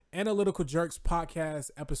Analytical Jerks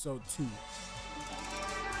Podcast, Episode 2.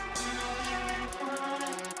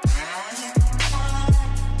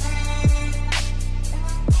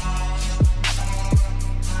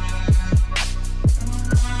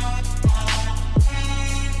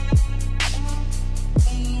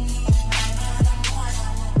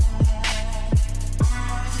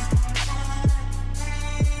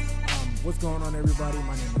 What's going on, everybody?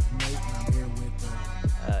 My name is Nate, and I'm here with...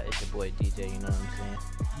 It's your boy DJ, you know what I'm saying?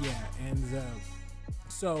 Yeah, and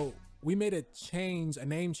so we made a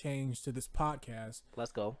name change to this podcast.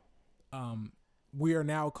 Let's go. We are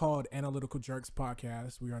now called Analytical Jerks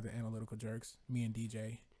Podcast. We are the Analytical Jerks, me and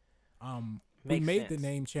DJ. We made the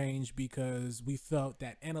name change because we felt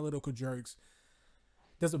that Analytical Jerks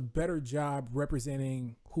does a better job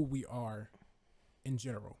representing who we are in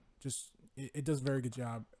general. Just it does a very good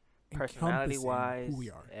job Personality-wise, who we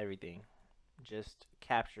are. Everything just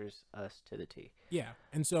captures us to the T. Yeah,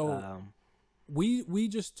 and so we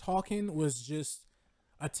just talking was just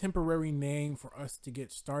a temporary name for us to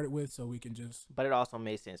get started with, so we can just. But it also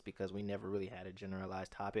made sense because we never really had a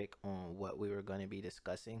generalized topic on what we were going to be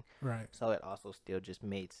discussing. Right. So it also still just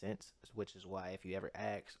made sense, which is why if you ever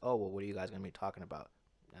ask, oh, well, what are you guys going to be talking about?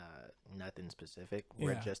 Nothing specific.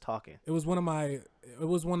 We're just talking. It was one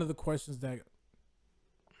of the questions that.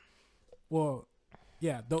 Well,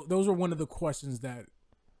 yeah, those were one of the questions that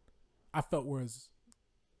I felt was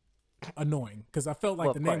annoying because I felt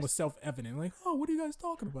like the name was self-evident. Like, oh, what are you guys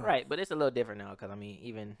talking about? Right, but it's a little different now because I mean,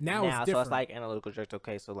 even now it's different. So it's like Analytical Jerks.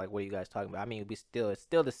 Okay, so like, what are you guys talking about? I mean, it's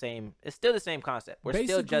still the same. It's still the same concept. We're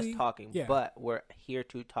still just talking, but we're here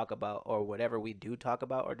to talk about, or whatever we do talk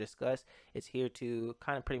about or discuss. It's here to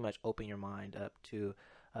kind of pretty much open your mind up to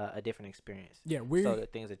a different experience. Yeah, so the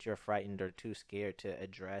things that you're frightened or too scared to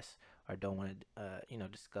address or don't want to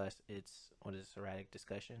discuss, it's erratic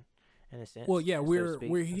discussion in a sense. Well, yeah, we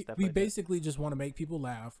like basically just want to make people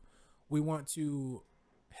laugh. We want to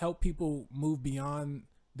help people move beyond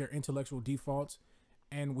their intellectual defaults,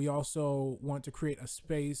 and we also want to create a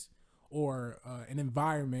space or an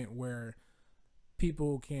environment where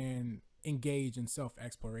people can engage in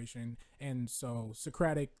self-exploration, and so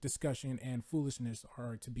Socratic discussion and foolishness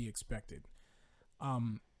are to be expected.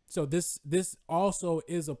 So this also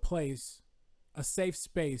is a safe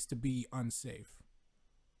space to be unsafe.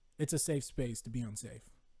 It's a safe space to be unsafe,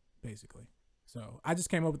 basically. So I just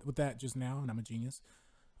came up with that just now, and I'm a genius.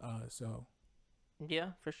 So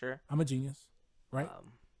yeah, for sure, I'm a genius, right?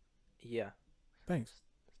 Yeah. Thanks.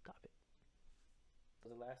 Stop it.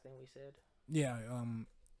 Was the last thing we said? Yeah.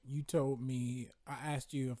 You told me, I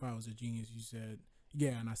asked you if I was a genius. You said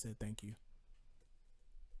yeah, and I said thank you.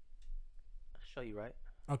 I'll show you, right?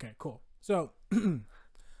 Okay, cool. So, so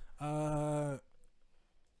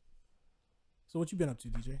what you been up to,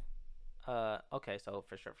 DJ? Okay, so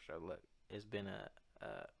for sure. Look, it's been a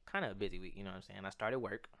kind of a busy week. You know what I'm saying? I started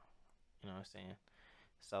work. You know what I'm saying?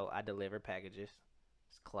 So I deliver packages.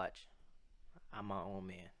 It's clutch. I'm my own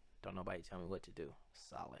man. Don't nobody tell me what to do.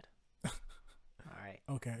 Solid. All right.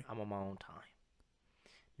 Okay. I'm on my own time.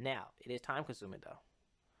 Now it is time consuming though.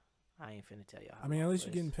 I ain't finna tell y'all. I mean, at least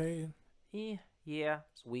you're getting paid. Yeah,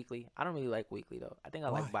 it's weekly. I don't really like weekly though. I think I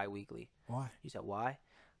like bi-weekly. Why? You said why?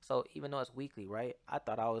 So even though it's weekly, right? I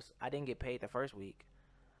didn't get paid the first week.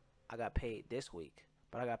 I got paid this week,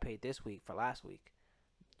 but I got paid this week for last week.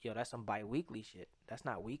 Yo, that's some bi-weekly shit. That's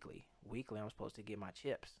not weekly. Weekly, I'm supposed to get my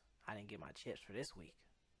chips. I didn't get my chips for this week,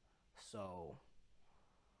 so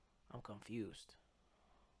I'm confused.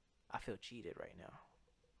 I feel cheated right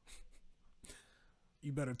now.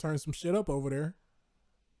 You better turn some shit up over there.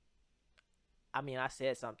 I mean, I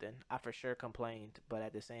said something. I for sure complained, but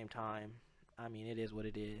at the same time, I mean, it is what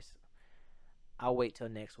it is. I'll wait till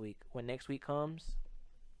next week. When next week comes,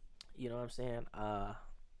 you know what I'm saying?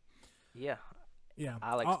 Yeah. Yeah.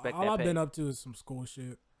 I'll expect all that I've pay. been up to is some school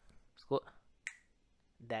shit. School.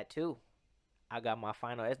 That too. I got my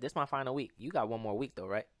final. This my final week. You got one more week though,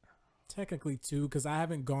 right? Technically 2, because I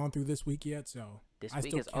haven't gone through this week yet, so this I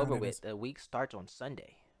week still is count over it with. as- The week starts on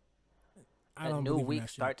Sunday. I don't new believe in week that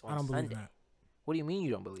shit. starts on I don't believe Sunday. in that. What do you mean you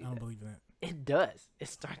don't believe I don't that? believe in that. It does. It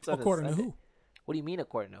starts on According a to Sunday. who? What do you mean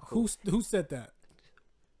according to who? Who said that?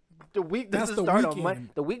 The week That's doesn't the start on weekend.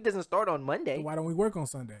 Monday. The week doesn't start on Monday. So why don't we work on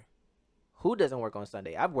Sunday? Who doesn't work on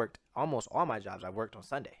Sunday? I've worked almost all my jobs. I've worked on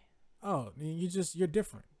Sunday. Oh, you're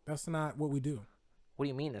different. That's not what we do. What do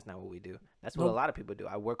you mean that's not what we do? That's what Nope. a lot of people do.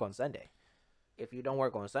 I work on Sunday. If you don't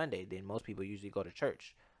work on Sunday, then most people usually go to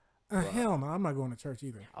church. Hell no, I'm not going to church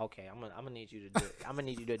either. Okay, I'm gonna need you to do it. I'm gonna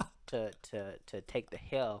need you to take the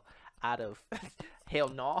hell out of hell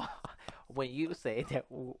no. When you say that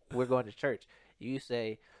we're going to church, you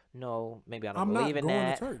say no, maybe I don't I'm believe not in going to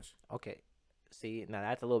that. church. Okay, see, now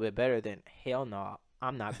that's a little bit better than hell no.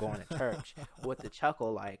 I'm not going to church with the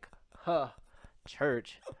chuckle like, huh,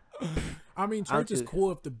 church. I mean, I'm church is too.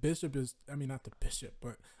 cool if the bishop is. I mean, not the bishop,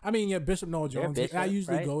 but I mean, yeah, Bishop Noel They're a Jones. I bishop,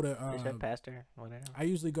 usually right? go to. Bishop, pastor, whatever. I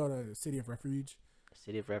usually go to City of Refuge.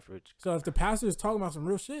 City of Refuge. So if the pastor is talking about some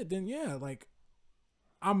real shit, then yeah, like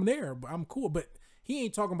I'm there, but I'm cool. But he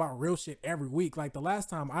ain't talking about real shit every week. Like the last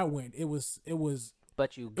time I went, But you it was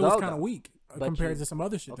go kind of though. weak But compared you to some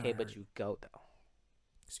other shit. okay? That I But heard. you go though.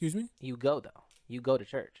 Excuse me? You go though. You go to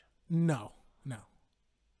church. No, no.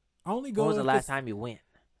 I only go. When was the if last it's, time you went?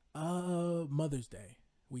 Mother's Day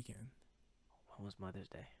weekend, When was Mother's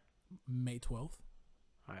Day? May 12th.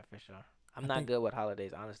 All right, for sure. I I'm not think- good with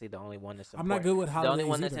holidays. Honestly, the only one that's I'm important. not good with The holidays only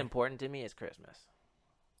one that's either. important to me is Christmas.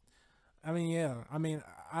 I mean, yeah. I mean,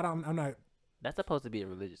 I don't. I'm not. That's supposed to be a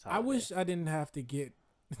religious holiday. I wish I didn't have to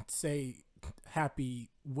say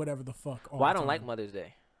happy whatever the fuck. All Well, I the don't like time. Mother's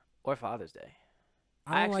Day or Father's Day.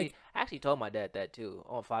 I don't I actually told my dad that too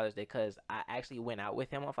on Father's Day because I actually went out with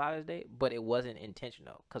him on Father's Day, but it wasn't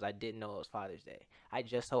intentional because I didn't know it was Father's Day. I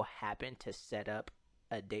just so happened to set up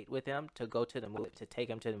a date with him to go to the movie, to take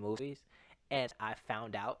him to the movies, and I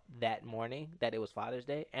found out that morning that it was Father's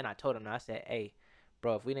Day, and I told him, I said, "Hey,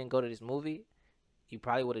 bro, if we didn't go to this movie, you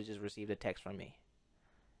probably would have just received a text from me,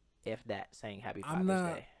 if that, saying Happy Father's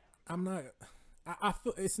Day." I'm not. I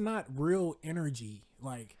feel it's not real energy.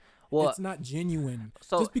 Like Well, it's not genuine.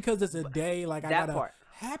 so Just because it's a day, like I that gotta part.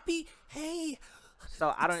 happy. Hey,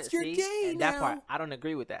 So I don't It's your see day and that now. part. I don't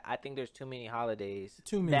agree with that. I think there's too many holidays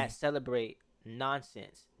Too many. that celebrate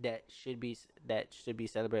nonsense that should be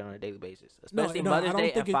celebrated on a daily basis, No, especially no, I Mother's don't Day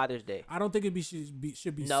think and it- Father's Day. I don't think it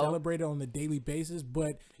should be No. celebrated on a daily basis.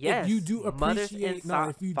 But Yes, if you do Mother's appreciate, and no,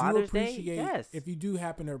 if you do Father's Day, appreciate, yes. if you do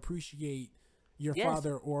happen to appreciate your Yes.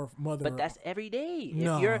 father or mother, But that's every day.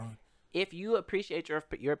 no. If you appreciate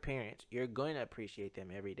your parents, you're going to appreciate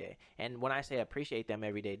them every day. And when I say appreciate them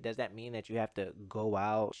every day, does that mean that you have to go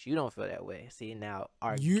out? You don't feel that way. See, now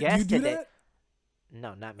our You guest do today. that?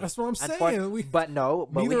 No, not me. That's what I'm Unfor- saying. We, but no,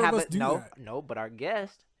 but we neither of have us a do no, that. no. But our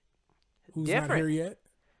guest, who's different. not here yet?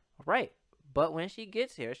 right? But when she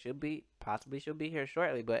gets here, she'll be here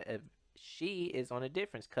shortly. But if she is on a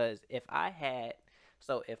difference, because if my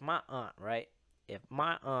aunt, right, if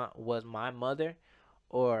my aunt was my mother,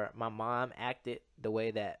 or my mom acted the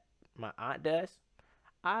way that my aunt does,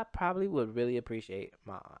 I probably would really appreciate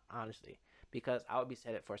my aunt, honestly, because I would be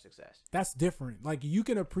set up for success. That's different. Like you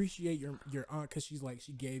can appreciate your aunt because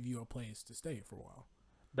she gave you a place to stay for a while.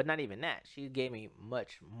 But not even that. She gave me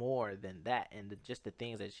much more than that, and just the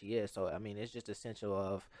things that she is. So I mean, it's just essential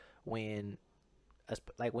of when,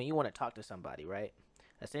 when you want to talk to somebody, right?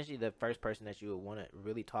 Essentially, the first person that you would want to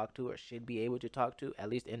really talk to or should be able to talk to, at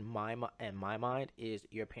least in my mind, is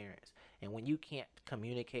your parents. And when you can't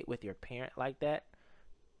communicate with your parent like that,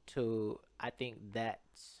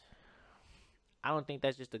 I don't think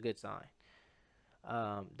that's just a good sign.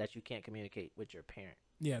 That you can't communicate with your parent.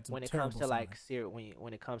 Yeah, it's a When it terrible comes to sign.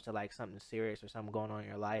 when it comes to like something serious or something going on in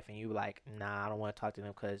your life, and you like, nah, I don't want to talk to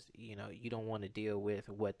them because you don't want to deal with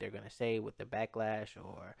what they're gonna say with the backlash,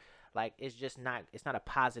 or like it's not a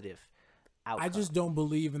positive outcome. I just don't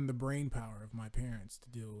believe in the brain power of my parents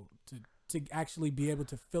to actually be able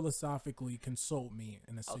to philosophically consult me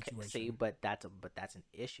in a situation. Okay, see, but that's an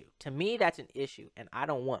issue. To me, that's an issue, and I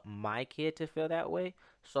don't want my kid to feel that way.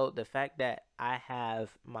 So the fact that I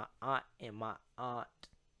have my aunt,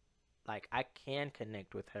 like I can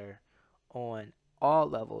connect with her on all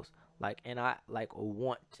levels, like, and I like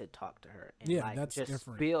want to talk to her and Yeah, like that's just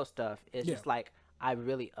different. spill stuff. It's Yeah. just like I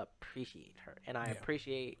really appreciate her, and I Yeah.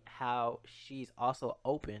 appreciate how she's also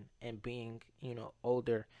open and being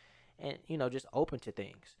older, and just open to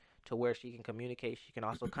things, to where she can communicate. She can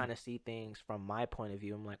also kind of see things from my point of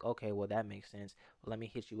view. I'm like, okay, well that makes sense. Well, let me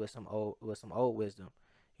hit you with some old wisdom.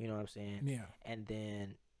 You know what I'm saying? Yeah. And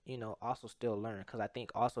then also still learn, because I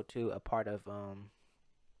think also too a part of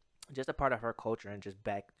just a part of her culture, and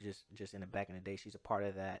just in the back in the day, she's a part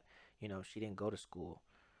of that. She didn't go to school.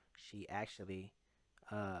 She actually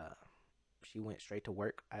she went straight to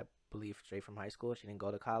work, I believe, straight from high school. She didn't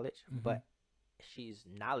go to college. Mhm. But she's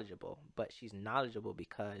knowledgeable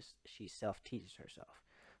because she self-teaches herself.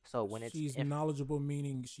 So when she's knowledgeable,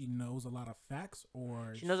 meaning she knows a lot of facts,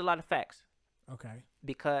 or she knows a lot of facts, okay.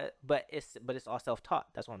 but it's all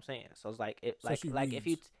self-taught. That's what I'm saying. So it's like So she if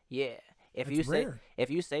you reads. if That's you say rare. if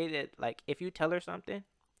you say that, like, if you tell her something,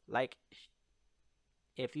 like,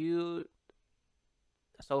 if you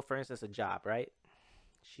so for instance, a job, right?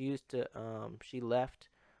 She left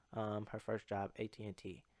her first job,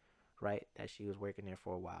 AT&T, right? That she was working there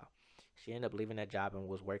for a while. She ended up leaving that job and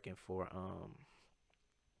was working for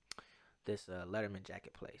this Letterman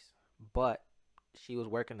jacket place. But she was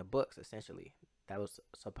working the books essentially. That was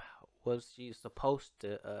she supposed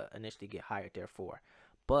to initially get hired there for,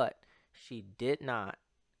 but she did not.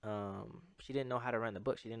 She didn't know how to run the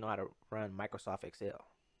book. She didn't know how to run Microsoft Excel.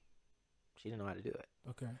 She didn't know how to do it.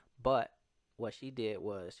 Okay. But what she did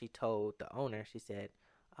was she told the owner. She said,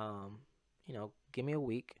 give me a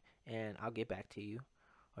week and I'll get back to you,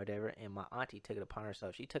 or whatever. And my auntie took it upon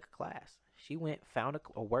herself. She took a class. She went found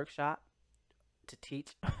a workshop to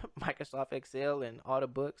teach Microsoft Excel and all the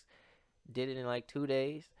books. Did it in like 2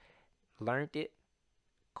 days. Learned it.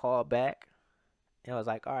 Called back. And I was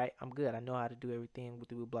like, all right, I'm good. I know how to do everything with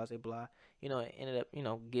the blah, blah, blah. It ended up,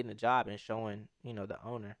 getting a job and showing, the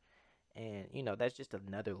owner. And, that's just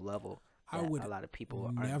another level that a lot of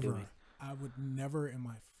people aren't doing. I would never in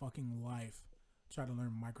my fucking life try to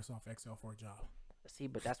learn Microsoft Excel for a job. See,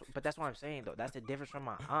 but that's what I'm saying, though. That's the difference from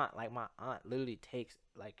my aunt. Like, my aunt literally takes,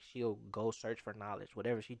 like, she'll go search for knowledge.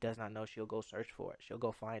 Whatever she does not know, she'll go search for it. She'll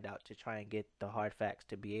go find out to try and get the hard facts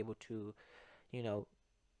to be able to,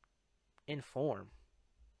 inform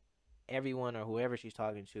everyone or whoever she's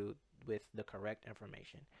talking to with the correct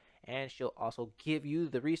information. And she'll also give you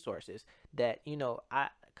the resources that,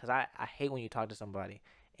 because I hate when you talk to somebody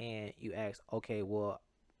and you ask, okay, well,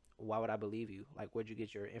 why would I believe you? Like, where'd you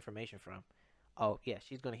get your information from? Oh, yeah,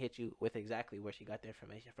 she's going to hit you with exactly where she got the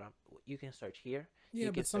information from. You can search here.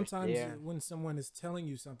 Yeah, but sometimes when someone is telling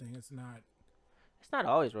you something, it's not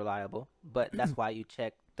always reliable, but that's why you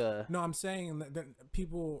check the... No, I'm saying that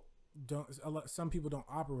people don't... Some people don't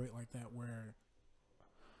operate like that, where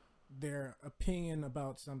their opinion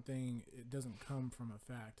about something, it doesn't come from a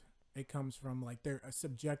fact. It comes from, like, their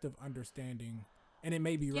subjective understanding, and it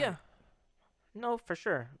may be right. Yeah. No, for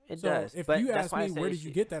sure. It does. If you ask me, where did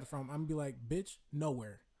you get that from? I'm going to be like, bitch,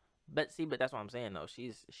 nowhere. But that's what I'm saying, though.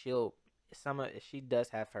 She does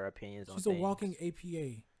have her opinions on things. She's a walking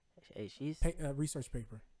APA. Hey, she's research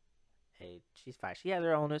paper. Hey, she's fine. She has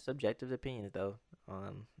her own subjective opinions, though,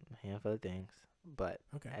 on a handful of things. But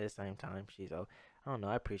at the same time, I don't know.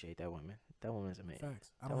 I appreciate that woman. That woman's amazing.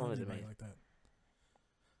 Facts. I don't know anybody like that.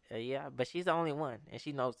 Yeah, but she's the only one, and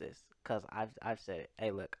she knows this because I've said it.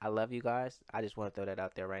 Hey, look, I love you guys. I just want to throw that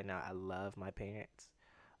out there right now. I love my parents.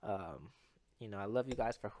 I love you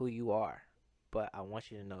guys for who you are, but I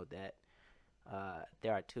want you to know that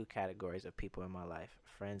there are 2 categories of people in my life: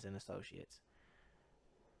 friends and associates.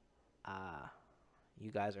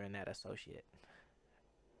 You guys are in that associate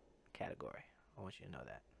category. I want you to know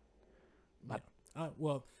that.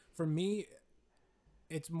 Well, for me,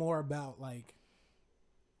 it's more about, like,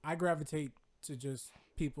 I gravitate to just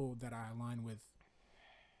people that I align with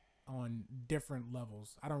on different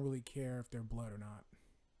levels. I don't really care if they're blood or not.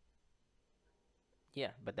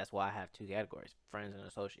 Yeah, but that's why I have 2 categories: friends and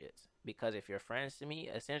associates. Because if you're friends to me,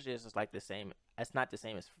 essentially it's just like the same. It's not the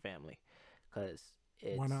same as family, because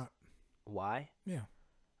it's... Why not? Why? Yeah.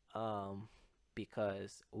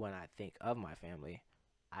 Because when I think of my family,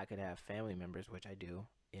 I could have family members, which I do,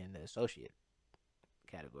 in the associate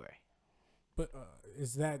category. But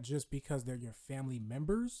is that just because they're your family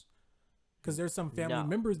members? Because there's some family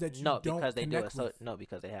members that you don't connect with. No,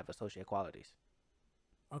 because they have associate qualities.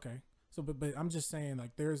 Okay. So, but I'm just saying,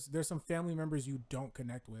 like, there's some family members you don't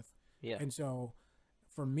connect with. Yeah. And so,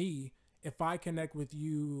 for me, if I connect with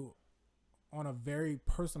you on a very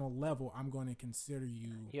personal level, I'm going to consider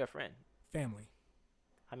you... You're a friend. Family.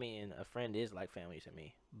 I mean, a friend is like family to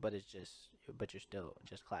me, but you're still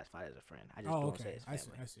just classified as a friend. I just don't say it's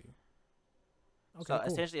family. I see. Okay, so cool.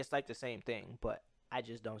 Essentially, it's like the same thing, but I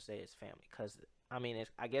just don't say it's family because, I mean,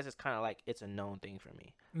 I guess it's kind of like it's a known thing for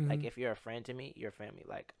me. Mm-hmm. Like, if you're a friend to me, you're family.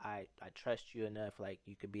 Like, I trust you enough. Like,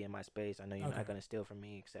 you could be in my space. I know you're not going to steal from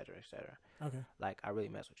me, et cetera, et cetera. Okay. Like, I really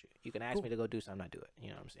mess with you. You can ask me to go do something, I do it. You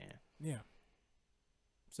know what I'm saying? Yeah.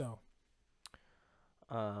 So,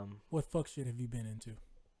 what fuck shit have you been into?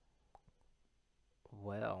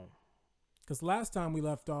 Well, because last time we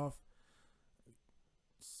left off,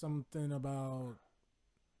 something about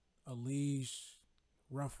a leash,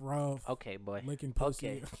 rough. Okay, boy. Licking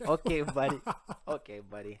pussy. Okay, buddy. Okay,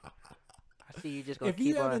 buddy. I see you just gonna keep on. If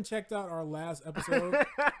you haven't checked out our last episode,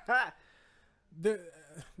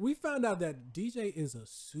 we found out that DJ is a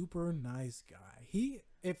super nice guy.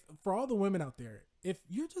 If for all the women out there, if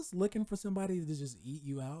you're just looking for somebody to just eat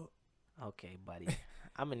you out, okay, buddy,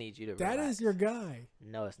 I'm gonna need you to. That relax. Is your guy.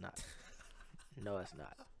 No, it's not. No, it's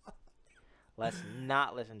not. Let's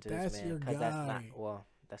not listen to that's this man because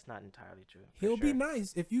that's not entirely true. He'll be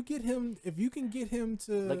nice if you get him. If you can get him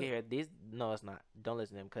to look at here. No, it's not. Don't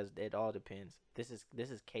listen to him because it all depends. This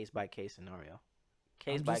is case by case scenario.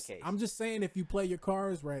 Case by case. I'm just saying, if you play your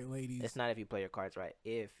cards right, ladies. It's not if you play your cards right.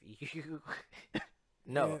 If you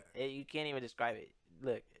you can't even describe it.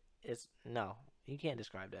 Look, you can't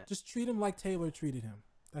describe that. Just treat him like Taylor treated him.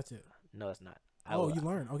 That's it. No, it's not. You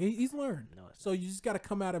learn. Okay, he's learned. No, it's so you just got to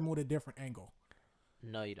come at him with a different angle.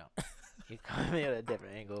 No, you don't. You come in at a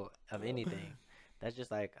different angle of anything. That's just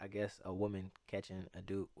like, I guess, a woman catching a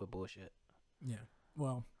dude with bullshit. Yeah.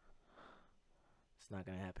 Well, it's not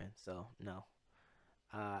gonna happen. So no.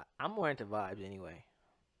 I'm more into vibes anyway.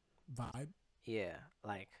 Vibe. Yeah,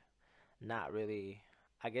 like, not really.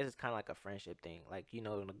 I guess it's kind of like a friendship thing. Like,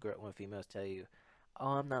 when females tell you, "Oh,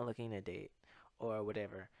 I'm not looking to date," or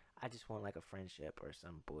whatever. I just want like a friendship or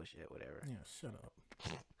some bullshit, whatever. Yeah, shut up.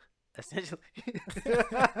 Essentially,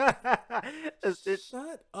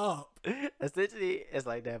 shut up. Essentially, it's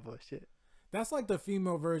like that bullshit. That's like the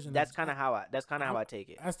female version. That's kind of how I take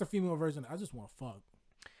it. That's the female version. I just want to fuck.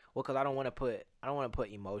 Well, cause I don't want to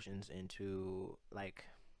put emotions into, like,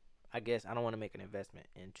 I guess I don't want to make an investment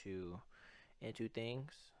into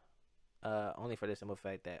things. Only for the simple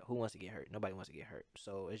fact that who wants to get hurt? Nobody wants to get hurt.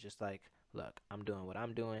 So it's just like, look, I'm doing what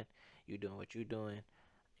I'm doing. You doing what you doing.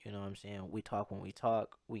 You know what I'm saying? We talk when we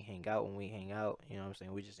talk. We hang out when we hang out. You know what I'm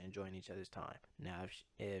saying? We just enjoying each other's time. Now,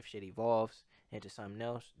 if shit evolves into something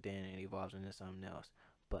else, then it evolves into something else.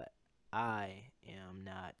 But I am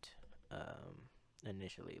not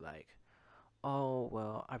initially like, oh,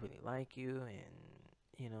 well, I really like you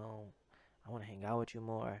and, I want to hang out with you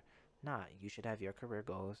more. Nah, you should have your career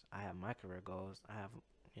goals. I have my career goals. I have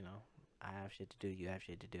shit to do. You have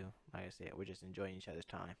shit to do. Like I said, we're just enjoying each other's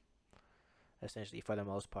time. Essentially, for the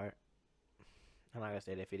most part. And like I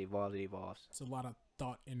said, if it evolves, it evolves. It's a lot of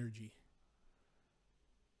thought energy.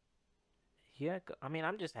 Yeah, I mean,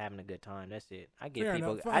 I'm just having a good time. That's it. I give Fair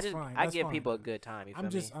people. Enough. I give people a good time. You feel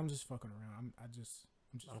me? I'm just fucking around. I'm just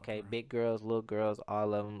okay. Big girls, little girls,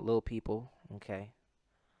 all of them, little people. Okay.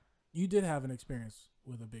 You did have an experience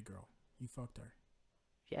with a big girl. You fucked her.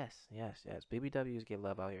 Yes. BBWs get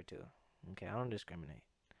love out here too. Okay, I don't discriminate.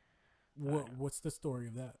 What's the story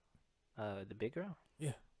of that? The big girl?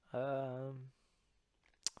 Yeah.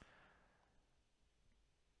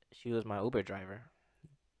 She was my Uber driver,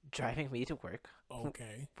 driving me to work.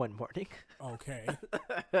 Okay. One morning. Okay.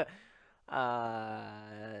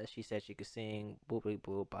 She said she could sing, boop, boop,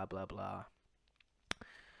 boop, blah, blah, blah.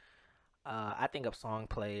 I think a song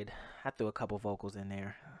played. I threw a couple vocals in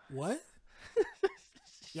there. What?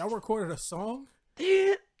 Y'all recorded a song?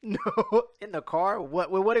 No, in the car. With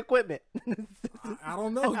what equipment? I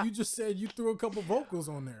don't know. You just said you threw a couple vocals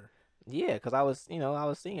on there. Yeah, cause I was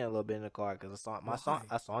singing a little bit in the car because a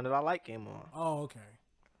song that I like came on. Oh, okay.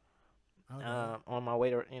 On my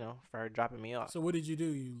way to for her dropping me off. So what did you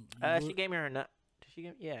do? She gave me her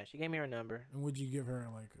she gave me her number. And would you give her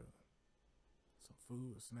like some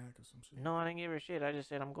food, a snack, or some shit? No, I didn't give her shit. I just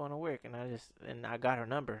said I'm going to work, and I got her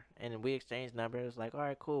number, and we exchanged numbers. It was like, all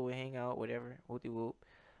right, cool, we hang out, whatever, whoopty whoop.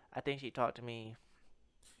 I think she talked to me.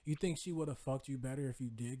 You think she would have fucked you better if you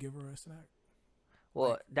did give her a snack?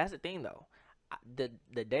 Well, that's the thing though. The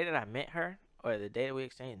day that I met her, or the day that we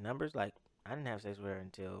exchanged numbers, like, I didn't have sex with her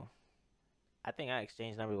until, I think I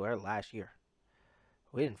exchanged numbers with her last year.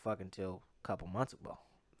 We didn't fuck until a couple months ago.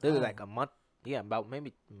 Literally like a month. Yeah, about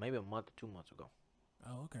maybe a month or 2 months ago.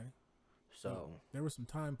 Oh, okay. So there was some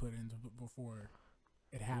time put into before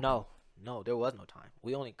it happened. No, there was no time.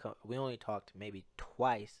 We only talked maybe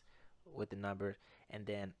twice with the numbers, and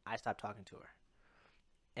then I stopped talking to her.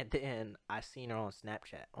 And then I seen her on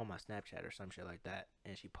Snapchat, on my Snapchat or some shit like that,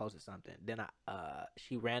 and she posted something. Then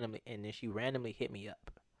she randomly hit me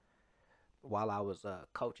up while I was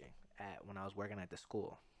coaching when I was working at the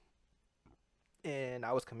school. And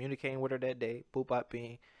I was communicating with her that day, boop bop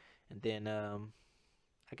bing, and then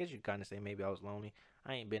I guess you kind of say maybe I was lonely.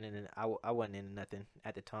 I ain't been in I wasn't in nothing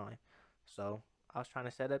at the time, so I was trying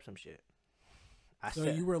to set up some shit.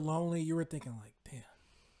 You were lonely. You were thinking like, damn,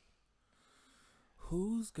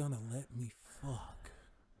 who's gonna let me fuck?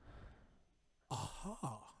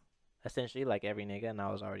 Aha. Essentially, like every nigga, and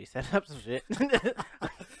I was already setting up some shit.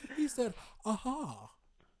 He said, aha.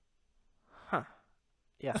 Huh.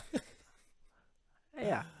 Yeah.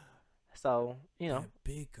 Yeah. So, that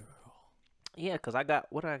big girl. Yeah, because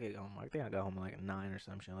what did I get home? I think I got home like 9 or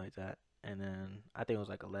some shit like that. And then I think it was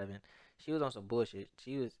like 11. She was on some bullshit.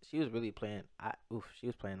 She was really playing. She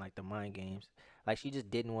was playing like the mind games. Like, she just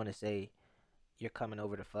didn't want to say, "You're coming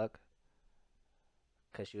over to fuck,"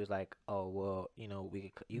 because she was like, "Oh well, you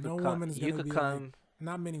could come." Like,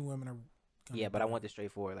 not many women are. Yeah, but I want this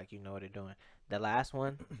straightforward. Like, you know what they're doing. The last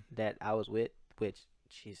one that I was with, which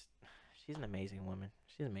she's an amazing woman.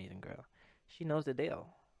 She's an amazing girl. She knows the deal.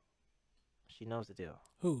 She knows the deal.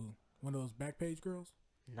 Who? One of those Backpage girls?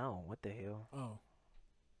 No, what the hell? Oh,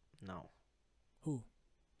 No. who?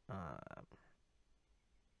 Uh,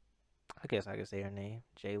 I guess I could say her name,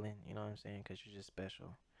 Jalen. You know what I'm saying? Because you're just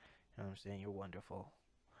special. You know what I'm saying? You're wonderful.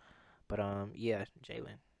 But yeah,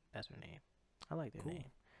 Jalen. That's her name. I like that Cool. name.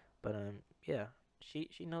 But yeah, she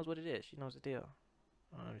knows what it is. She knows the deal.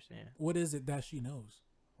 I understand. What is it that she knows?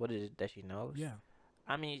 What is it that she knows? Yeah,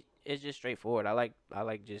 I mean, it's just straightforward. I like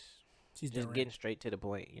she's just direct. getting straight to the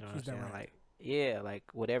point. You know what She's I'm saying? direct. Like, yeah, like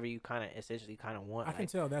whatever you kind of essentially kind of want. I can Like,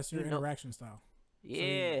 tell that's your you know- interaction style.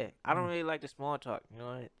 yeah, I don't mm. really like the small talk. You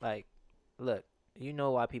know, like, look, you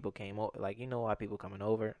know why people came over. Like, you know why people coming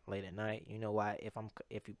over late at night. You know why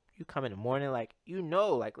if you come in the morning, like, you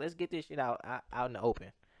know, like, let's get this shit out in the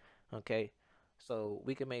open, okay? So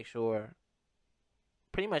we can make sure,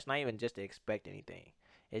 pretty much not even just to expect anything.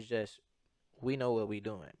 It's just we know what we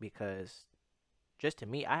doing because, just to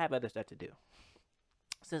me, I have other stuff to do.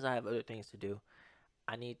 Since I have other things to do,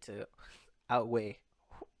 I need to outweigh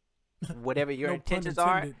whatever your No pun intentions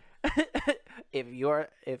are. intended.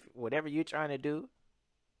 if whatever you're trying to do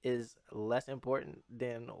is less important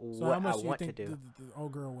than So what how much I do you want to think do. the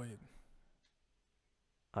old girl weighed?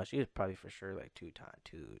 Oh, she was probably for sure like two,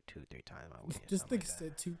 3 times my weight. Just think like it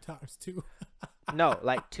said 2 times 2. that. No,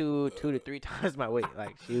 like two to 3 times my weight.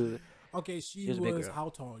 Like she was. Okay, she was a big was girl. how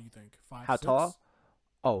tall? You think 5'6"? How tall?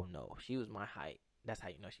 Oh no, she was my height. That's how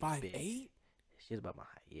you know she was big. 5'8"? She was about my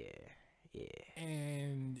height. Yeah.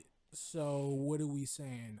 And so what are we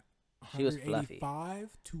saying? She was fluffy. 185,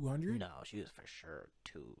 200, No, she was for sure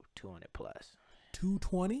 200 plus.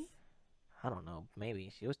 220. I don't know.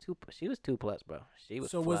 Maybe she was 2 plus, bro. She was.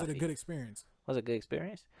 So fluffy. was it a good experience? Was it a good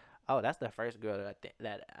experience? Oh, that's the first girl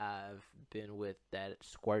that I've been with that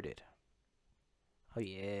squirted. Oh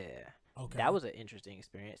yeah, Okay. that was an interesting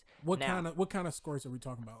experience. what now- kind of squirts are we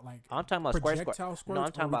talking about? Like I'm talking about squirt. projectile squirts? No, I'm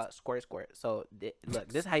or talking we- about squirt. So look,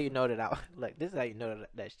 this is how you know that I look. This is how you know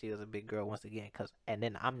that she was a big girl once again. And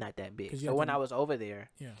then I'm not that big. 'Cause you So have when to- I was over there,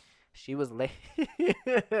 Yeah. she was late.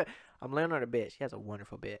 I'm laying on her bed. She has a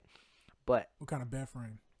wonderful bed, but What kind of bed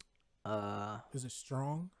frame? uh, Is it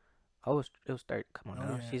strong? it was 30. Come on Oh,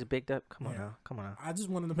 now, yeah. she's bigged up. Come on Yeah. now, come on now. I just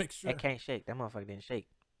wanted to make sure. It can't shake. That motherfucker didn't shake.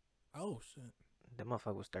 Oh shit. That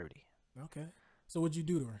motherfucker was 30. Okay. So what'd you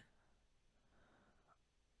do to her?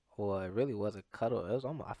 Well, it really was a cuddle. It was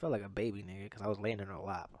almost. I felt like a baby, nigga, because I was laying in her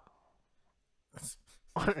lap, just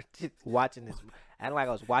watching this. Acting like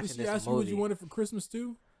I was watching Did she this ask you what movie. you wanted for Christmas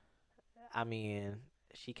too? I mean,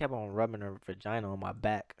 she kept on rubbing her vagina on my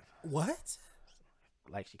back, What?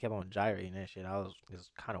 like she kept on gyrating that shit. It was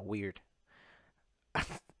kind of weird.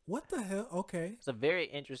 What the hell? Okay. It's a very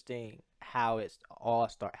interesting how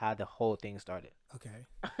how the whole thing started. Okay.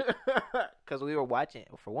 Because we were watching.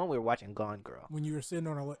 For one, we were watching Gone Girl. When you were sitting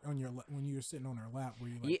on her when you were sitting on her lap, were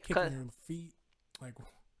you like Yeah, kicking your feet? Like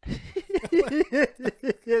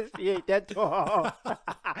She ain't that tall.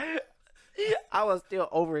 I was still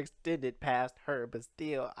overextended past her, but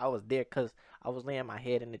still I was there because I was laying my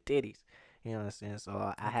head in the titties. You know what I'm saying? So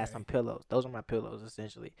I had Okay. some pillows. Those are my pillows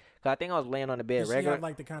essentially. Cause I think I was laying on the bed does she regular. have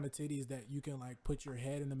like the kind of titties that you can like put your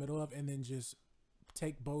head in the middle of and then just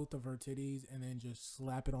take both of her titties and then just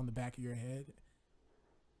slap it on the back of your head?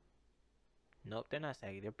 Nope, they're not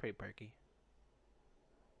saggy. They're pretty perky.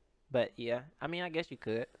 But yeah, I mean, I guess you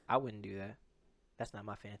could. I wouldn't do that. That's not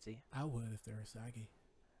my fancy. I would if they were saggy.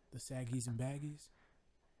 The saggies and baggies.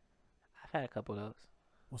 I've had a couple of those.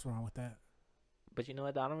 What's wrong with that? But you know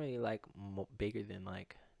what? I don't really like bigger than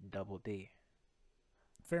like double D.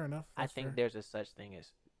 Fair enough. I That's think fair. there's a such thing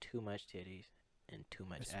as too much titties and too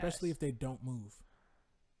much Especially ass. if they don't move.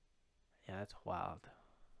 Yeah, that's wild.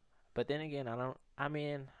 But then again,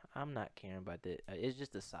 I'm not caring about that. It's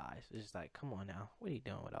just the size. It's just like, come on now. What are you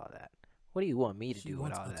doing with all that? What do you want me to She do with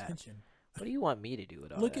wants all that? attention. What do you want me to do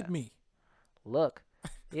with all Look that? at me. Look.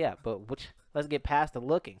 Yeah, but let's get past the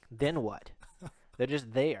looking. Then what? They're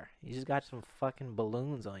just there. You just got some fucking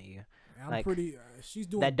balloons on you. I'm Like, pretty. She's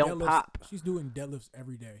doing that don't deadlifts. pop. She's doing deadlifts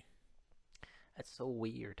every day. That's so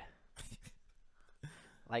weird.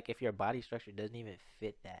 Like if your body structure doesn't even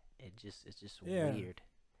fit that, it's just Yeah. weird.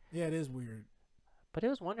 Yeah, it is weird. But it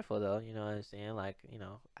was wonderful though, you know what I'm saying? Like, you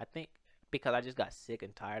know, I think because I just got sick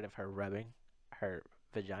and tired of her rubbing her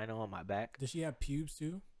vagina on my back. Does she have pubes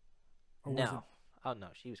too? Or was No. Oh no,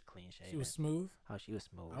 she was clean it, shaven. she was smooth. Oh, she was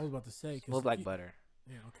smooth. I was about to say 'cause Smooth if like you, butter.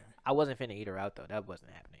 Yeah, okay. I wasn't finna eat her out though. That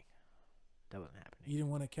wasn't happening. You didn't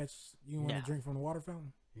want to catch. You didn't want No. to drink from the water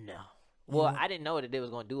fountain. No. You Well, want- I didn't know that they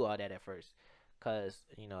was gonna do all that at first, cause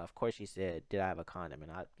you know, of course, she said, "Did I have a condom?"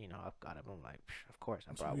 And I've got it. I'm like, "Psh, of course,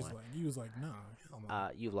 I brought She one. was like, you was like, nah. Hell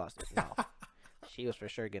no. You've lost it. No. She was for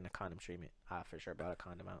sure getting a condom treatment. I for sure brought a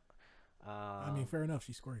condom out. I mean, fair enough.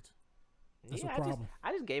 She squirts. That's yeah, a problem.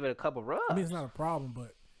 I just gave it a couple rubs. I mean, it's not a problem,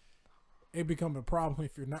 but it become a problem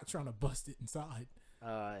if you're not trying to bust it inside.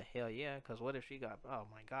 Hell yeah, because what if she got, oh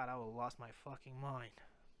my God, I would have lost my fucking mind.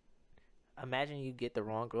 Imagine you get the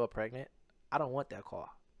wrong girl pregnant. I don't want that call.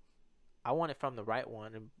 I want it from the right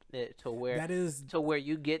one, and to where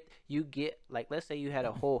you get like, let's say you had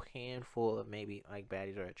a whole handful of maybe like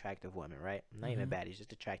baddies or attractive women, right? Not even baddies,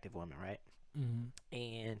 just attractive women, right?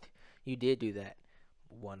 And you did do that.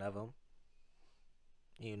 One of them,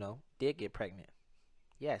 did get pregnant.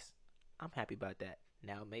 Yes, I'm happy about that.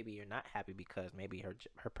 Now maybe you're not happy because maybe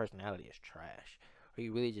her personality is trash, or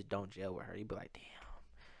you really just don't gel with her. You be like, damn,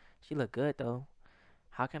 she look good though.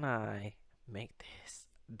 How can I make this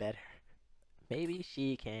better? Maybe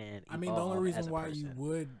she can. I mean, the only reason why you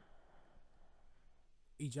would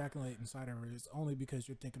ejaculate inside of her is only because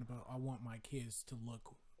you're thinking about, I want my kids to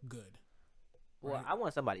look good. Well, right? I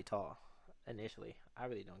want somebody tall. Initially, I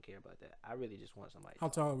really don't care about that. I really just want somebody. How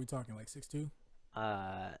tall are we talking? Like 6'2"?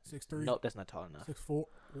 6'3"? Nope, that's not tall enough. 6'4"?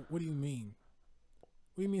 What do you mean?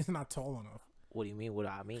 What do you mean it's not tall enough? What do you mean? What do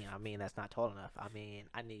I mean? I mean that's not tall enough. I mean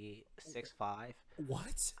I need 6'5".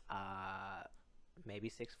 What? Maybe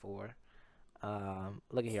 6'4".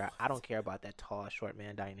 Look at here. I don't care about that tall short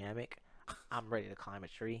man dynamic. I'm ready to climb a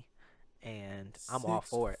tree, and I'm all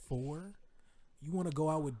for it. 6'4"? You want to go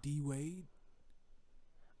out with D Wade?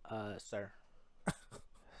 Sir.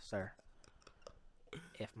 Sir.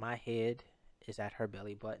 If my head is at her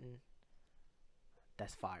belly button,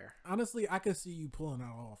 that's fire. Honestly, I can see you pulling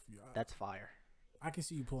that off. That's fire. I can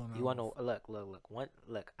see you pulling that off. You want to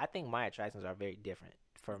look. I think my attractions are very different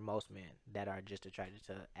for most men that are just attracted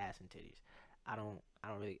to ass and titties. I don't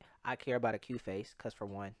really. I care about a cute face because, for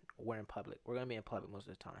one, we're in public. We're gonna be in public most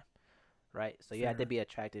of the time, right? So you have to be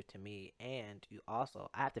attractive to me, and I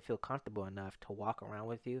have to feel comfortable enough to walk around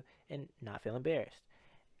with you and not feel embarrassed.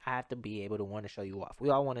 I have to be able to want to show you off. We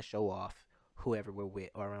all want to show off whoever we're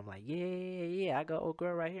with, or I'm like, yeah, I got old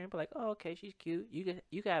girl right here, and be like, oh, okay, she's cute. You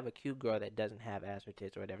can have a cute girl that doesn't have ass or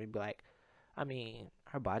tits or whatever. You'd be like, I mean,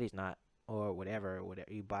 her body's not, or whatever.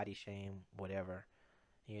 You body shame, whatever.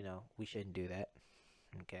 We shouldn't do that.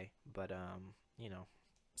 Okay, but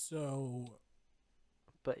So.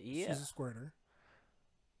 But yeah, she's a squirter.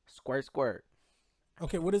 Squirt.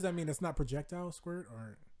 Okay, what does that mean? It's not projectile squirt,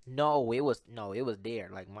 or? No, it was there.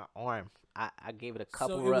 Like my arm, I gave it a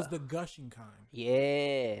couple. So it was the gushing kind.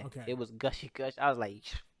 Yeah. Okay. It was gushy gush. I was like,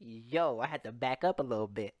 yo, I had to back up a little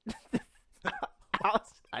bit. I was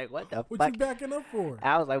like, what the fuck? What you backing up for?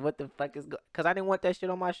 I was like, what the fuck is because I didn't want that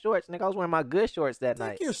shit on my shorts, nigga. I was wearing my good shorts that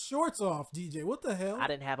night. Take your shorts off, DJ. What the hell? I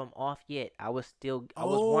didn't have them off yet. I was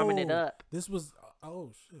warming it up. This was,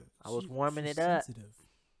 oh shit. I was warming it up. Sensitive.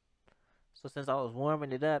 So since I was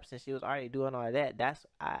warming it up, since she was already doing all that, that's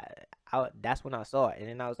when I saw it, and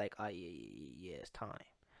then I was like, oh yeah, it's time.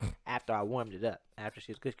 After I warmed it up, after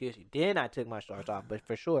she was gushy, then I took my shorts off. But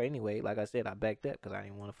for sure, anyway, like I said, I backed up because I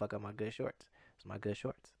didn't want to fuck up my good shorts. It's my good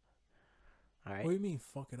shorts. All right. What do you mean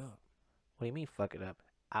fuck it up? What do you mean fuck it up?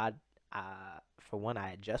 I for one, I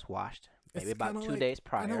had just washed maybe about 2 days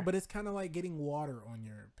prior. I know, but it's kind of like getting water on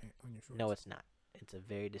your shorts. No, it's not. It's a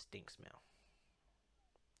very distinct smell.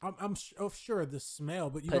 I'm sure the smell,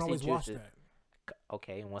 but you can always wash that.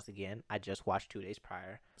 Okay, and once again, I just washed 2 days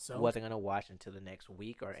prior. So I wasn't gonna wash until the next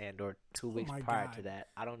week or 2 weeks prior to that.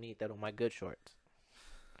 I don't need that on my good shorts,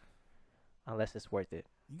 unless it's worth it.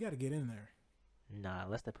 You got to get in there. Nah,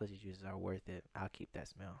 unless the pussy juices are worth it, I'll keep that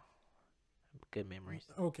smell. Good memories.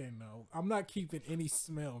 Okay, no, I'm not keeping any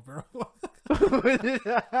smell, bro.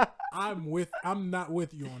 I'm not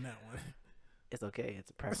with you on that one. It's okay. It's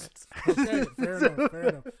a preference. Okay, fair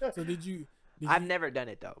enough. So did you? I've never done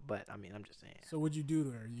it though, but I mean, I'm just saying. So what'd you do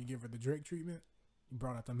to her? You give her the Drake treatment? You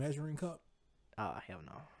brought out the measuring cup? Oh hell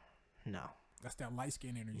no, no. That's that light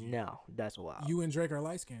skin energy. No, that's wild. You and Drake are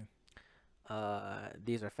light skin.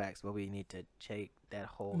 These are facts, but we need to check that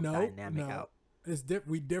whole dynamic out. It's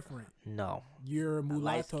we different. No, you're mulatto.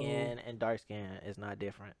 Light skin and dark skin is not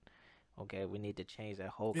different. Okay, we need to change that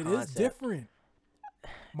whole concept. It is different.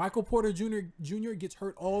 Michael Porter Jr. gets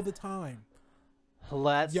hurt all the time.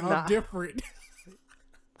 Let's Y'all different.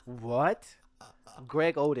 What?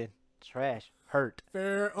 Greg Oden, trash, hurt.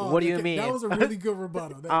 Fair. What do you mean? That was a really good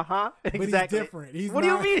rebuttal. Exactly. But he's different. What do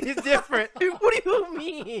you mean he's different? What do you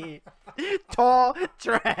mean? Tall,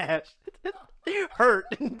 trash, hurt.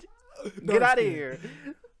 Get out of here.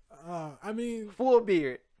 I mean, full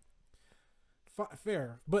beard.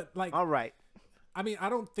 Fair, but like, all right. I mean, I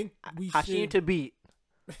don't think we should. Hashim to beat.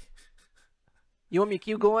 You want me to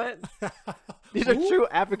keep going? These are true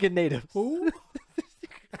African natives. Who?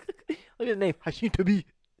 Look at his name. Hashim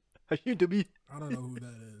Tabi. I don't know who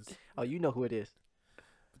that is. Oh, you know who it is.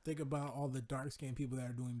 But think about all the dark skinned people that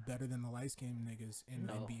are doing better than the light skinned niggas in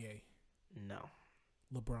the No. NBA. No.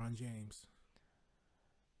 LeBron James.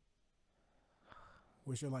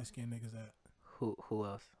 Where's your light skinned niggas at? Who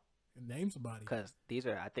else? Name somebody. Because these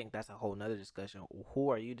are, I think that's a whole nother discussion. Who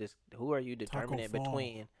are you determining Fall.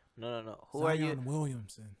 between? No. Who are Zion you?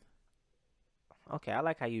 Williamson. Okay, I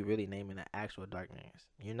like how you really naming the actual dark names.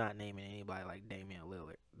 You're not naming anybody like Damian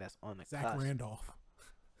Lillard. That's on the Zach cusp. Randolph.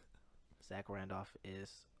 Zach Randolpf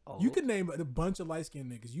is old. You could name a bunch of light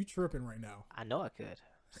skinned niggas. You tripping right now. I know I could.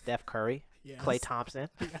 Steph Curry, Yes. Klay Thompson.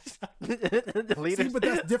 Yes. The See, leaders. but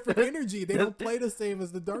that's different energy. They don't play the same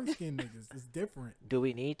as the dark skinned niggas. It's different. Do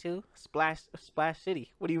we need to? Splash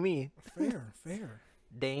City. What do you mean? Fair.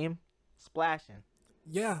 Dame splashing.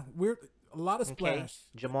 Yeah, we're a lot of Okay. splash.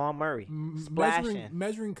 Jamal Murray Measuring, splashing.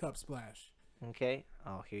 measuring cup splash. Okay.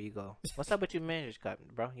 Oh, here you go. What's up with your measuring cup,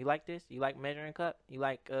 bro? You like this? You like measuring cup? You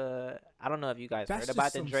like I don't know if you guys That's heard about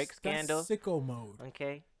just the some- Drake scandal. That's sicko mode.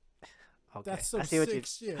 Okay. Okay. That's some I see what sick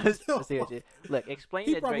you. shit. I see what you. Look, explain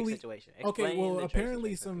He the Drake probably- situation. Okay, Explain well, the Drake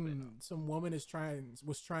apparently situation. some woman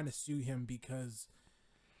was trying to sue him because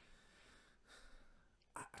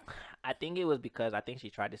I think it was because I think she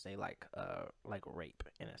tried to say like rape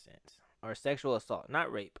in a sense, or sexual assault,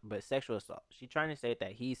 not rape, but sexual assault. She trying to say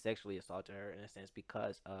that he sexually assaulted her in a sense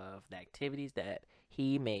because of the activities that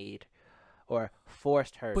he made or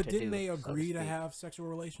forced her but to didn't do. they so agree to speak. have sexual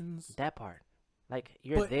relations? That part? Like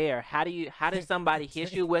you're But- there. How does somebody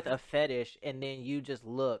hit you with a fetish and then you just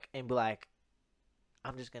look and be like,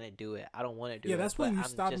 I'm just gonna do it. I don't want to do it. Yeah, that's when but you I'm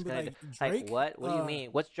stop just and be gonna like, do-" Drake. Like what? What do you mean?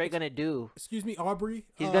 What's Drake gonna do? Excuse me, Aubrey.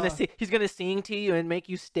 He's gonna sing to you and make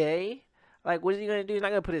you stay. Like what is he gonna do? He's not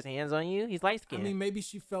gonna put his hands on you. He's light I skinned. mean, maybe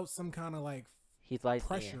she felt some kind of like. He's light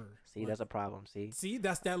skinned. pressure, See, like- that's a problem. See, See,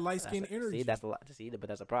 that's that light skin energy. See, that's a lot. See, but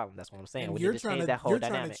that's a problem. That's what I'm saying. And We you're need to trying change to that whole you're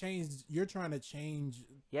dynamic. trying to change. You're trying to change.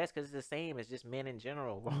 Yes, because it's the same. It's just men in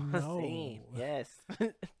general. No. Same. Yes,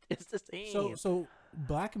 it's the same. So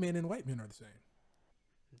black men and white men are the same.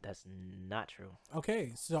 That's not true.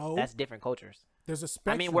 Okay, so That's different cultures. there's a I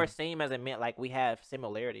spectrum. mean, we're same as a men. Like we have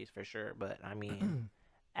similarities for sure, but I mean,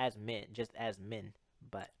 as men, just as men.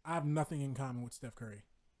 But I have nothing in common with Steph Curry.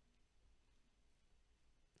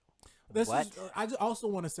 This what? is. I just also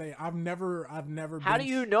want to say I've never. How been do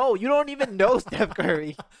you know? You don't even know Steph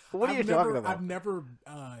Curry. What are you I've never, talking about? I've never.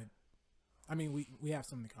 I mean, we have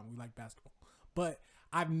something in common. We like basketball, but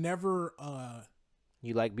I've never.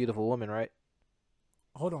 You like beautiful women, right?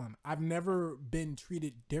 Hold on. I've never been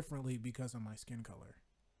treated differently because of my skin color.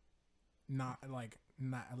 Not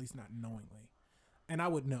at least not knowingly, and I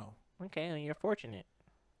would know. Okay, and you're fortunate.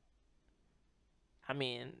 I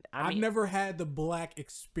mean, I've never had the black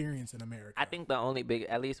experience in America. I think the only big,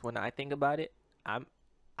 at least when I think about it,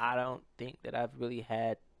 I don't think that I've really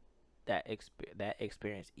had that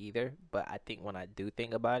experience either. But I think when I do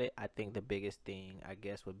think about it, I think the biggest thing I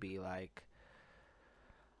guess would be like,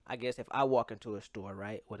 I guess if I walk into a store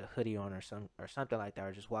right with a hoodie on or something like that,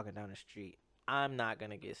 or just walking down the street, I'm not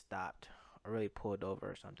gonna get stopped or really pulled over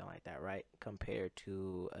or something like that, right? Compared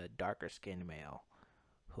to a darker skinned male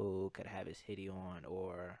who could have his hoodie on,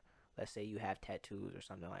 or let's say you have tattoos or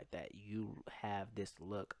something like that. You have this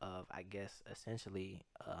look of, I guess, essentially,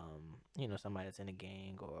 somebody that's in a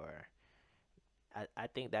gang, or I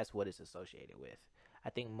think that's what it's associated with. I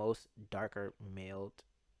think most darker male,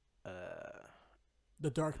 the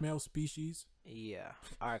dark male species. yeah,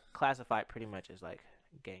 are classified pretty much as like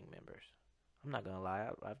gang members. I'm not gonna lie,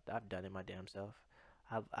 I've done it my damn self.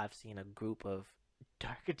 I've seen a group of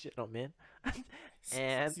darker gentlemen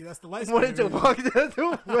and See, that's the light wanted to skin walk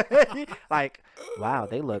the way. Like, wow,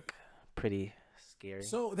 they look pretty scary.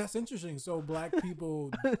 So that's interesting. So black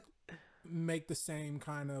people make the same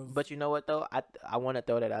kind of. But you know what though? I want to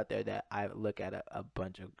throw that out there that I look at a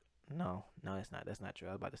bunch of no, it's not. That's not true.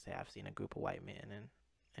 I was about to say I've seen a group of white men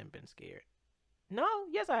and been scared. No,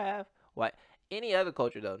 yes I have. What? Any other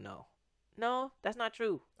culture though? No, that's not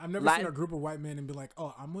true. I've never seen a group of white men and be like,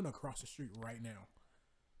 "Oh, I'm gonna cross the street right now."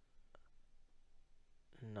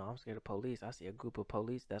 No, I'm scared of police. I see a group of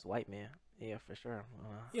police that's white men. Yeah, for sure.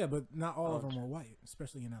 Yeah, but not all of Oh, them are white,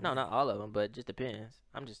 especially in LA. No, not all of them, but it just depends.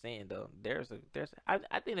 I'm just saying though.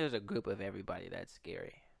 I think there's a group of everybody that's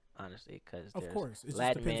scary, honestly, because Of there's course, it just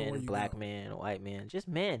Latin depends on where men, you black go. men, white men, just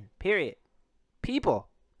men. Period. People.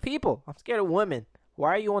 I'm scared of women. Why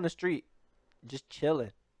are you on the street, just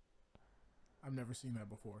chilling? I've never seen that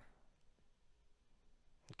before.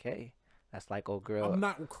 Okay, that's like old girl. I'm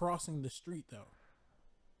not crossing the street though.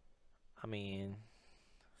 I mean,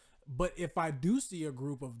 But if I do see a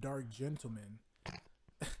group of dark gentlemen,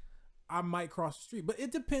 I might cross the street, but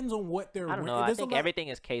it depends on what they're I don't know. wearing. I think everything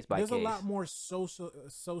is case by case. There's a lot more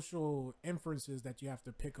social inferences that you have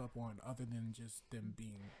to pick up on other than just them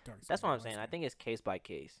being dark. That's what I'm saying. I think it's case by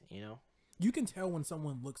case. You know. You can tell when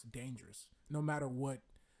someone looks dangerous, no matter what.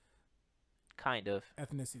 Kind of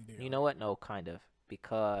ethnicity they are. You know what? No, kind of,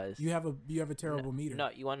 because you have a terrible meter. No,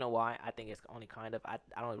 you want to know why? I think it's only kind of. I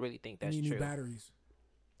don't really think that's you true. need batteries.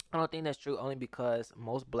 I don't think that's true only because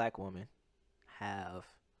most black women have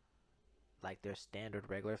like their standard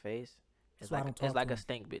regular face. It's like a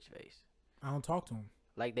stink bitch face. I don't talk to them.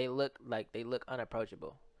 Like they look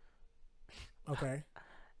unapproachable. Okay.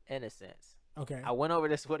 In a sense. Okay. I went over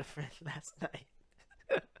this with a friend last night.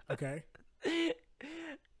 Okay.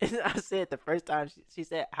 And I said the first time she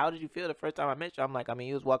said, "How did you feel the first time I met you?" I'm like, I mean,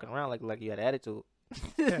 you was walking around like you had attitude.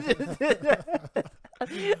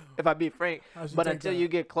 If I be frank, but until you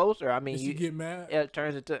get closer, I mean, you get mad. It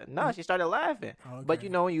turns into she started laughing. Okay. But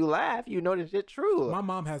when you laugh, you know this shit true. My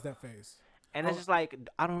mom has that face. And it's just like,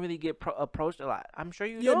 I don't really get approached a lot. I'm sure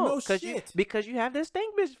you don't. No because you have this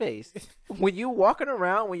stink bitch face. When you walking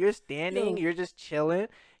around, when you're standing, you're just chilling.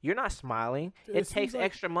 You're not smiling. It takes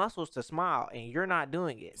extra muscles to smile, and you're not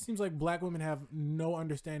doing it. It seems like black women have no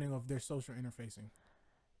understanding of their social interfacing.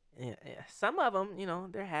 Yeah. Some of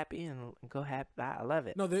them, they're happy and go happy. I love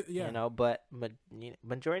it. No, yeah. But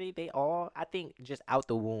majority, they all, I think, just out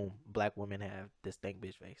the womb, black women have this stink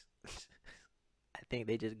bitch face. I think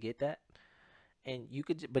they just get that. And you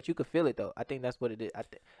could feel it though. I think that's what it is.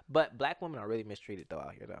 But black women are really mistreated though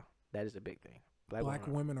out here though. That is a big thing. Black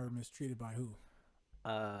women are mistreated by who?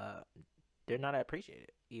 They're not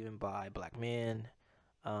appreciated even by black men.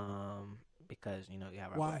 Because you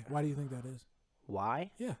have why? Why do you think that is? Why?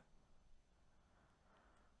 Yeah.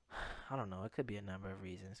 I don't know. It could be a number of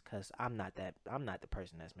reasons. Cause I'm not the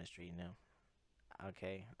person that's mistreating them.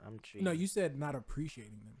 Okay, I'm treating. No, you said not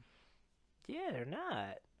appreciating them. Yeah, they're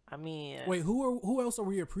not. I mean, wait, who else are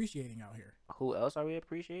we appreciating out here? Who else are we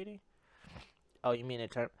appreciating? Oh, you mean in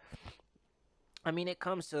term? I mean, it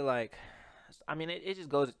comes to like, it just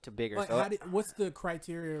goes to bigger. Like, what's the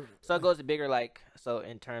criteria? So it goes to bigger, like, so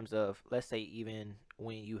in terms of, let's say, even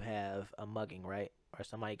when you have a mugging, right, or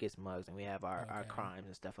somebody gets mugged, and we have our crimes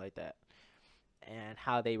and stuff like that, and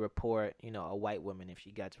how they report, a white woman if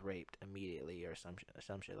she gets raped immediately or some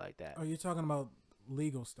shit like that. Oh, you're talking about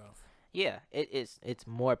legal stuff. Yeah, it's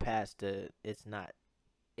more past it's not.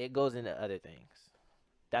 It goes into other things.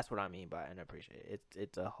 That's what I mean by unappreciated.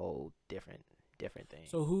 It's a whole different thing.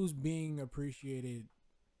 So who's being appreciated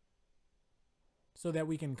so that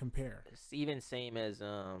we can compare? It's even same as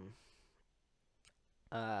so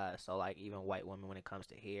like even white women when it comes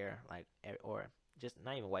to hair, like, or just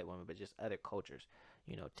not even white women but just other cultures,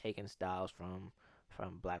 taking styles from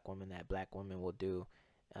black women that black women will do.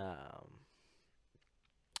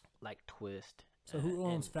 Like twist. So who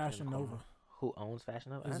owns Fashion Nova? Who owns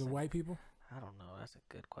Fashion Nova? Is it white people? I don't know. That's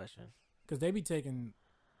a good question. Because they be taking.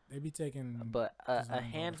 But a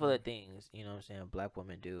handful of things, what I'm saying, black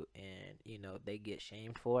women do, and they get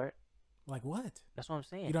shamed for it. Like what? That's what I'm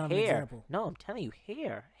saying. You don't have an example? No, I'm telling you,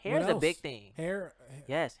 hair. Hair is a big thing. Hair.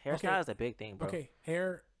 Yes, hairstyle is a big thing, bro. Okay,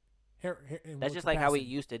 hair. That's just like how we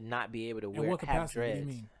used to not be able to wear have dreads. What do you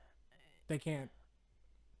mean? They can't.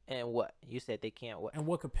 And what you said they can't what? And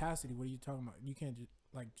what capacity? What are you talking about? You can't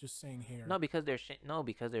just saying hair. No, because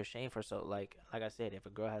they're shamed for so like I said, if a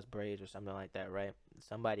girl has braids or something like that, right?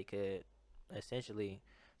 Somebody could essentially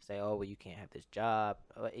say, "Oh, well, you can't have this job."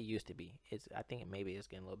 It used to be. I think maybe it's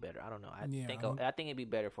getting a little better. I don't know. I think it'd be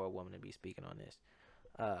better for a woman to be speaking on this.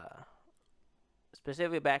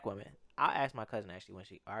 Specifically, black women. I'll ask my cousin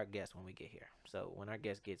actually our guest when we get here. So when our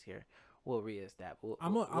guest gets here, we'll reestablish.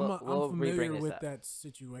 I'm familiar with that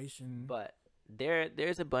situation. But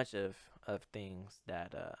there's a bunch of things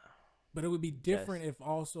that. But it would be different if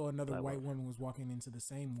also another white woman was walking into the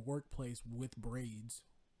same workplace with braids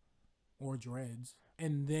or dreads,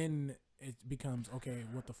 and then it becomes okay.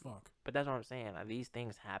 What the fuck? But that's what I'm saying. These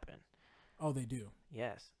things happen. Oh, they do.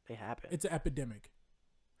 Yes, they happen. It's an epidemic.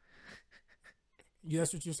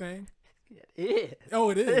 That's what you're saying? It is.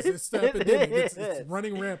 Oh, it is. It's the epidemic. It's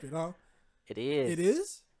running rampant, huh? It is. It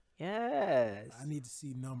is? Yes. I need to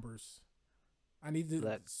see numbers. I need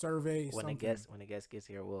to survey something. When the guest gets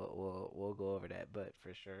here, we'll go over that. But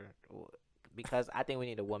for sure, because I think we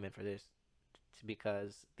need a woman for this,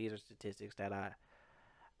 because these are statistics that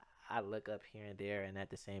I look up here and there, and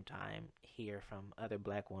at the same time hear from other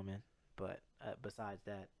black women. But besides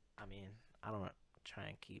that, I don't try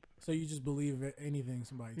and keep. So you just believe anything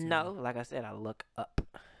somebody tells you? No, like I said, I look up.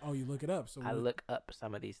 Oh, you look it up. So I look up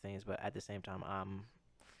some of these things, but at the same time,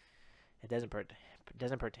 it doesn't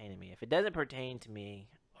pertain to me. If it doesn't pertain to me,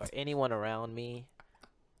 or anyone around me,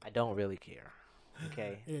 I don't really care.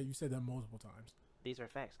 Okay, Yeah, you said that multiple times. these are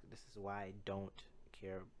facts. This is why I don't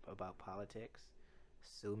care about politics.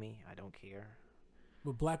 Sue me, I don't care.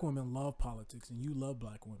 But black women love politics, and you love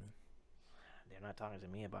black women. They're not talking to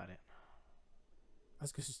me about it.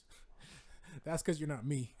 That's because you're not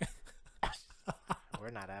me. We're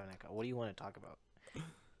not having a. What do you want to talk about?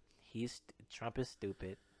 Trump is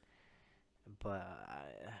stupid, but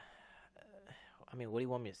I mean, what do you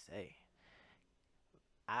want me to say?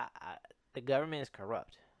 The government is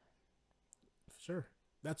corrupt. Sure.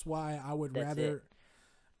 That's why I would That's rather. it.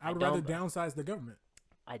 I would rather downsize the government.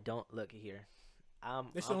 I don't look here.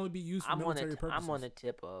 They should only be used for military purposes. I'm on the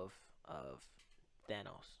tip of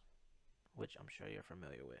Thanos, which I'm sure you're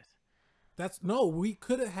familiar with. We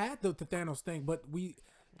could have had the Thanos thing, but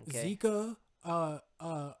Zika,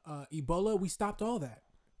 Ebola, we stopped all that.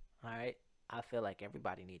 All right. I feel like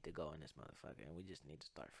everybody need to go in this motherfucker, and we just need to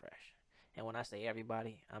start fresh. And when I say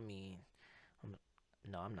everybody, I mean,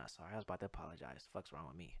 I'm not sorry. I was about to apologize. The fuck's wrong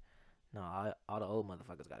with me? No, all the old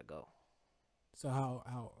motherfuckers gotta go. So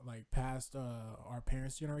how like past our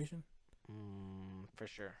parents' generation? For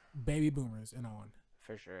sure. Baby boomers and on.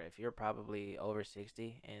 For sure. If you're probably over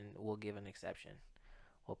 60, and we'll give an exception.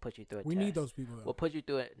 We'll put you through a test. We need those people, though. We'll put you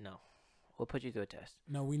through it. No. We'll put you through a test.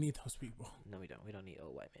 No, we need those people. No, we don't. We don't need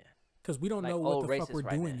old white men. Because we don't Like know what the fuck we're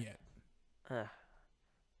right doing now. yet.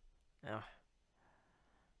 No.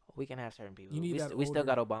 We can have certain people. You need We still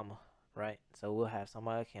older- got Obama, right? So we'll have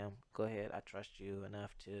somebody like him. Go ahead. I trust you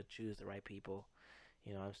enough to choose the right people.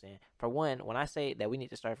 You know what I'm saying? For one, when I say that we need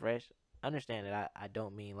to start fresh, understand that I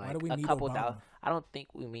don't mean Why like do we a need couple Obama? thousand. I don't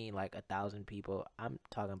think we mean like 1,000 people. I'm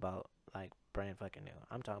talking about like brand fucking new.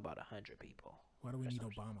 I'm talking about 100 people. Why do we That's need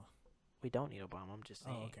what I'm Obama? We don't need Obama. I'm just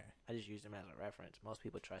saying. Oh, okay. I just use him as a reference. Most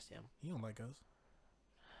people trust him. You don't like us.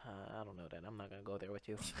 I don't know that. I'm not gonna go there with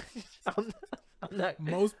you. I'm not.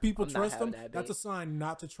 Most people I'm not trust him. having that That's a debate. sign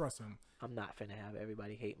not to trust him. I'm not finna have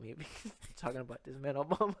everybody hate me because I'm talking about this man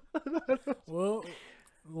Obama.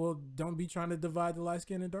 Well, don't be trying to divide the light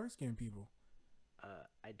skinned and dark skinned people.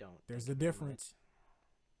 I don't. There's think a very difference.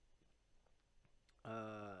 much.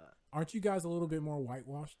 Aren't you guys a little bit more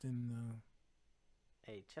whitewashed than?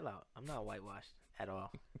 Hey, chill out. I'm not whitewashed at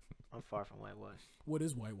all. I'm far from whitewashed. What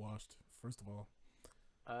is whitewashed? First of all,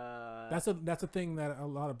 That's that's a thing that a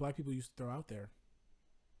lot of black people used to throw out there.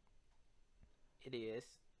 It is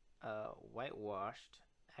whitewashed.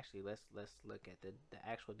 Actually, let's look at the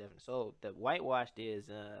actual definition. So the whitewashed is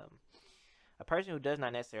a person who does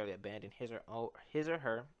not necessarily abandon his or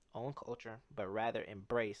her own culture, but rather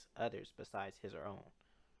embrace others besides his or own.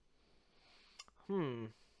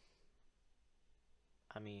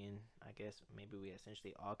 I mean, I guess maybe we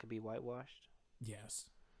essentially all could be whitewashed. Yes.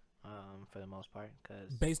 For the most part,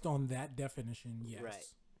 because Based on that definition, yes. Right.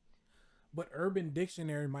 But Urban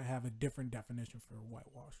Dictionary might have a different definition for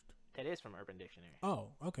whitewashed. that is from Urban Dictionary. Oh,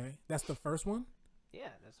 okay. That's the first one? Yeah,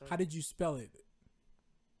 that's what How did you spell it?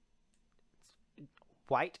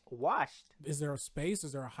 whitewashed. Is there a space?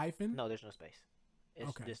 Is there a hyphen? No, there's no space. It's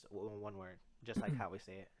Okay. just one word, just like how we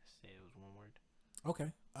say it. Say it was one word.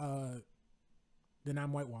 Okay. Then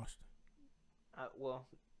I'm whitewashed. Well,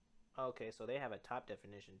 okay, so they have a top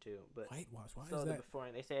definition too, but Whitewashed? Why so is the that? before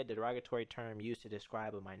they say a derogatory term used to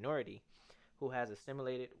describe a minority who has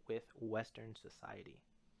assimilated with Western society.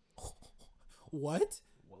 What?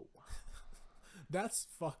 Whoa. That's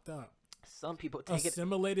fucked up. Some people take it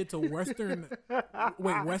Assimilated to Western.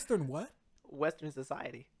 Wait, Western what? Western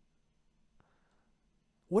society.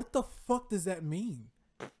 What the fuck does that mean?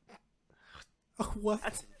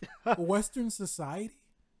 What? Western society?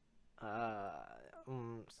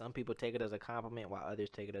 Some people take it as a compliment while others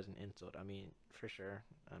take it as an insult. I mean, for sure.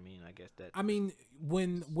 I mean, I guess that. I mean,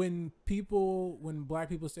 when black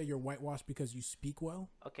people say you're whitewashed because you speak well,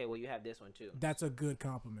 Okay, well, you have this one too. that's a good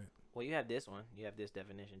compliment. Well, you have this one. You have this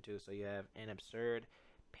definition too. So you have an absurd,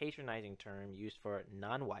 patronizing term used for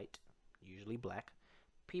non-white, usually black,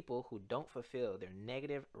 people who don't fulfill their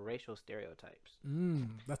negative racial stereotypes.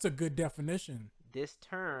 That's a good definition. This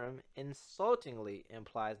term insultingly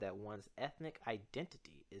implies that one's ethnic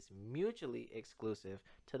identity is mutually exclusive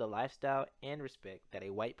to the lifestyle and respect that a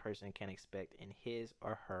white person can expect in his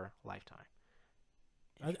or her lifetime.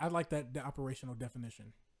 I like that the operational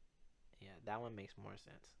definition. Yeah, that one makes more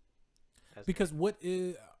sense. That's Because what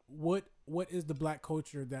is the black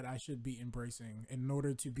culture that I should be embracing in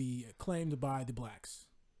order to be claimed by the blacks?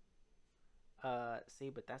 but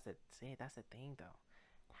that's a thing though.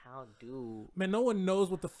 How do Man, no one knows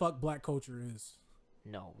what the fuck black culture is.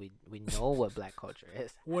 no we know what black culture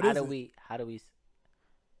is. What how is do it? we how do we?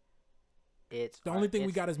 It's The only thing we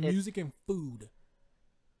it's- got is it's- music and food.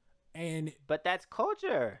 And But that's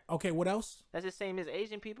culture. okay, what else? That's the same as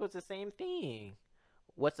Asian people. It's the same thing.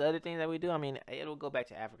 What's the other thing that we do? I mean, it'll go back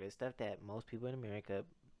to Africa. It's stuff that most people in America,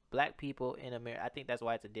 black people in America, I think that's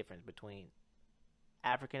why it's a difference between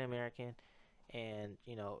African American and,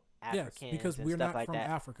 you know, Yes, Africans because and we're stuff not like from that.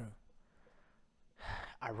 Africa.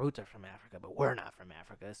 Our roots are from Africa, but we're not from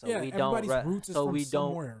Africa. So Yeah, we don't everybody's roots is so from we don't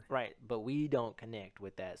somewhere. right, but we don't connect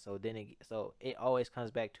with that. So then it always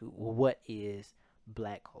comes back to what is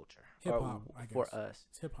black culture Hip or hop, I guess. for us.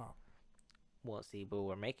 It's hip hop. Well, see, but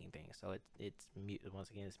we're making things, so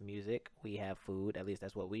once again, it's music. We have food, at least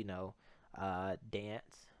that's what we know.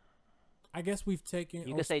 Dance. I guess we've taken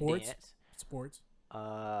You can say sports. dance. Sports.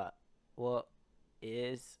 Well,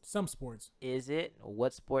 is Some sports. it?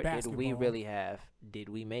 What sport did we Basketball. really have? Did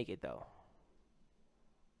we make it though?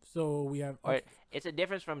 So we have Or it's a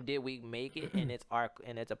difference from did we make it and it's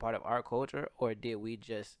a part of our culture, or did we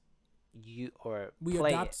just we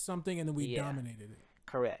play adopt it? something and then we Yeah. dominated it.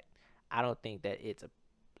 Correct. I don't think that it's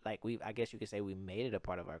I guess you could say we made it a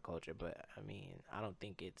part of our culture, but I mean, I don't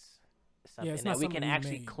think it's something it's that not we something can we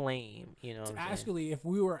actually made. claim. You know what I'm saying? Actually, if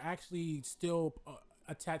we were actually still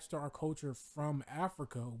attached to our culture from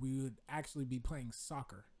Africa, we would actually be playing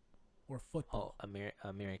soccer or football. Oh,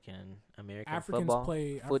 American Africans football.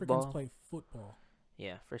 play football. Africans play football.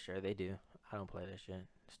 Yeah, for sure they do. I don't play that shit.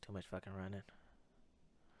 It's too much fucking running.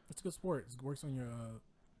 It's a good sport. It works on your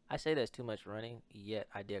I say there's too much running, yet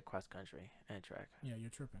I did cross country and track. yeah, you're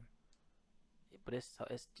tripping. But it's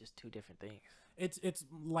just two different things. It's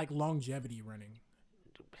like longevity running.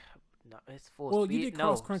 No, it's full Well, speed. you did No,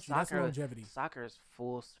 cross country. That's soccer- longevity. Soccer is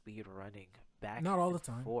full speed running back. Not all and the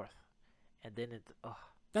time. Forth, and then it. Oh,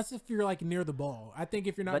 That's if you're like near the ball. I think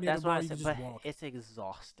if you're not but near that's the why ball, I you said. can But just walk. it's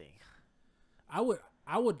exhausting, I would.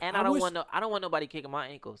 and I don't want nobody kicking my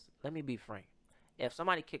ankles. Let me be frank. If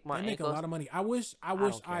somebody kicked my They make a ankles, lot of money. I wish don't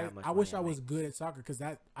care how much I wish money I I was make. good at soccer because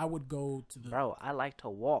that I would go to the. bro, I like to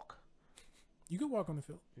walk. You could walk on the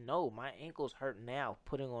field. No, my ankles hurt now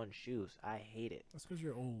putting on shoes. I hate it. That's because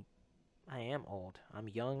you're old. I am old. I'm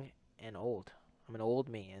young and old. I'm an old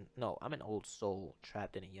man. No, I'm an old soul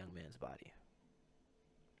trapped in a young man's body.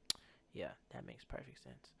 Yeah, that makes perfect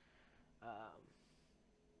sense.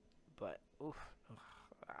 But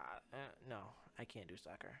no, I can't do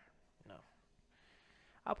soccer. No,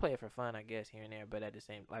 I'll play it for fun, I guess, here and there. But at the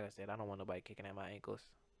same, like I said, I don't want nobody kicking at my ankles.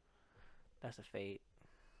 That's a fate.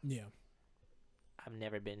 Yeah.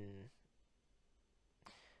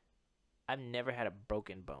 I've never had a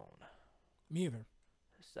broken bone. Me either.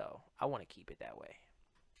 So I want to keep it that way.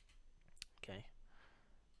 Okay.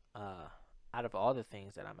 Out of all the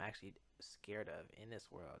things that I'm actually scared of in this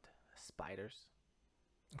world, spiders.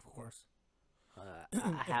 Of course.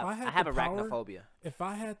 I had have the power- arachnophobia. If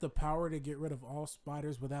I had the power to get rid of all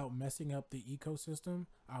spiders without messing up the ecosystem,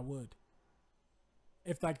 I would.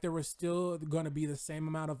 If like there was still going to be the same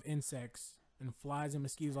amount of insects and flies and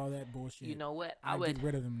mosquitoes, all that bullshit. You know what? I'd get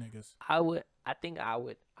rid of them niggas.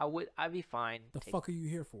 I'd be fine. The fuck are you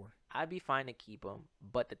here for? I'd be fine to keep them,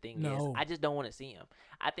 but the thing is, No. I just don't want to see them.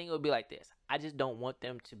 I think it would be like this. I just don't want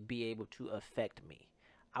them to be able to affect me.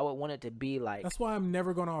 I would want it to be like That's why I'm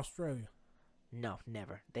never going to Australia. no,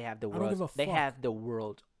 never. They have the I don't give world's. a They fuck. have the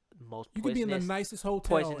world's most You could be in the poisonous, nicest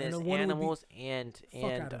hotel and poisonous the one would be- animals and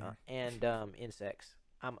outta insects.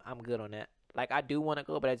 I'm good on that. Like I do want to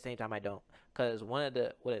go, but at the same time I don't, because one of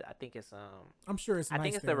the I think it's I'm sure it's I nice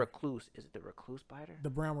think it's there. the recluse. Is it the recluse spider? The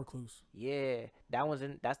brown recluse. Yeah,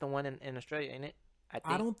 that's the one in Australia, ain't it?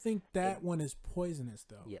 I don't think that one is poisonous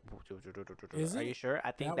though. Yeah. Is Are it? you sure?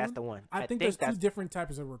 I think That that's one? the one. I think there's two that's different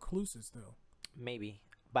types of recluses though. maybe,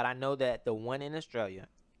 but I know that the one in Australia,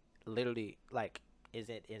 literally like is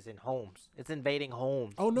in homes. It's invading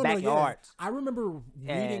homes. Oh no, backyards. no, yeah. I remember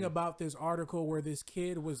reading And- about this article where this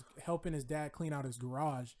kid was helping his dad clean out his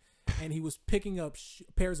garage, and he was picking up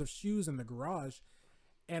pairs of shoes in the garage,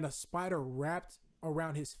 and a spider wrapped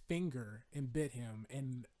around his finger and bit him.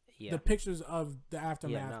 And Yeah. the pictures of the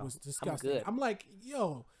aftermath no, was I'm disgusting. good. I'm like,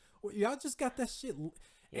 yo, y'all just got that shit.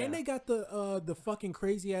 Yeah. And they got the fucking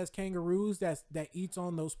crazy ass kangaroos that eats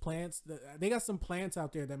on those plants. They got some plants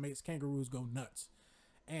out there that makes kangaroos go nuts.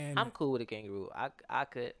 And I'm cool with a kangaroo. I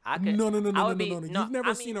could. no. I would be- You've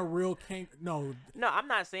never I seen mean- a real No. No, I'm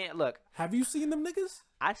not saying. Look, Have you seen them niggas?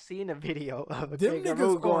 I seen a video of a Them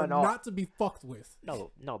kangaroo niggas are going off. not to be fucked with.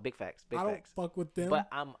 No, big facts. Big I don't facts. fuck with them. But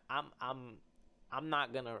I'm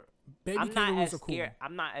not gonna. Baby I'm not kangaroos as are cool. scared.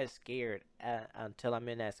 I'm not as scared until I'm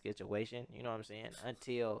in that situation. You know what I'm saying?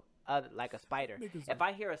 Until like a spider. Niggas If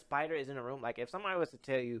I hear a spider is in a room, like if somebody was to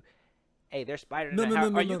tell you, hey, there's spiders No, in the no,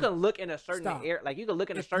 house. no, Or no, you no. can look in a certain Stop. area, like you can look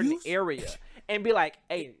in a If certain you area and be like,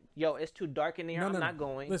 hey, yo, it's too dark in here. No, I'm no, not no.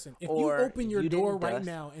 going. Listen, if Or you open your you door didn't right dust.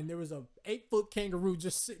 now and there was a 8-foot kangaroo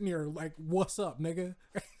just sitting there, like, what's up, nigga?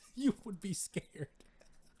 You would be scared.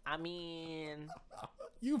 I mean,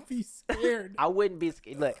 You'd be scared. I wouldn't be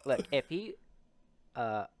scared. Look, if he,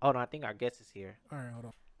 hold on, I think our guest is here. All right, hold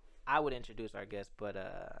on. I would introduce our guest, but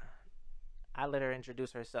I let her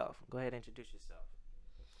introduce herself. Go ahead, introduce yourself.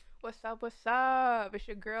 What's up? What's up? It's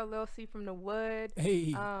your girl Lil C from the Wood.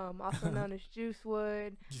 Hey, Also known as Juice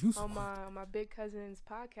Wood. Juice. On my big cousin's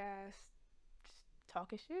podcast, just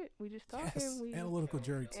talking shit. We just talking. Yes, We analytical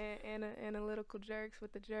jerks. and analytical jerks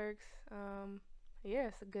with the jerks. Yeah,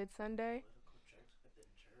 it's a good Sunday.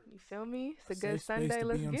 You feel me? It's a Safe good space Sunday. to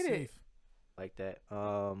Let's be get it. unsafe. Like that.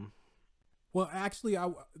 Well, actually, I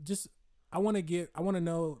want to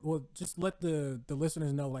know. Well, just let the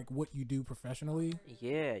listeners know like what you do professionally,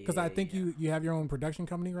 Yeah. because I think you have your own production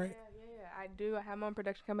company, right? Yeah, I do. I have my own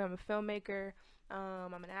production company. I'm a filmmaker.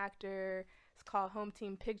 I'm an actor. It's called Home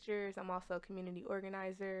Team Pictures. I'm also a community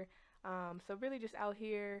organizer. So really just out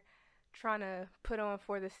here trying to put on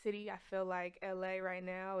for the city. I feel like LA right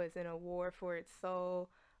now is in a war for its soul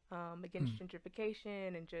against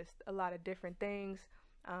gentrification and just a lot of different things.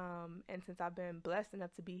 And since I've been blessed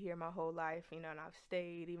enough to be here my whole life, and I've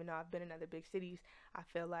stayed, even though I've been in other big cities, I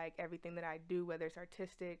feel like everything that I do, whether it's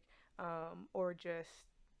artistic or just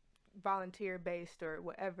volunteer based or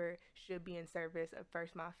whatever, should be in service of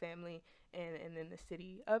first my family and then the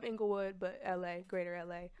city of Inglewood, but LA, greater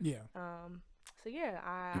LA. Yeah. So yeah,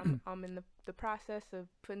 I'm in the process of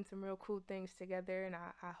putting some real cool things together, and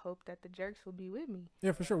I hope that the jerks will be with me.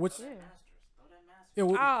 Yeah, for sure. What's Yeah. yeah?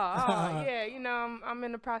 What, Yeah, I'm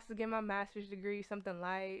in the process of getting my master's degree, something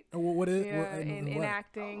light. what is Yeah, what, in what?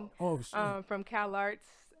 acting. Oh shit. From Cal Arts,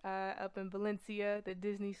 up in Valencia, the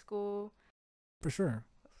Disney school. For sure.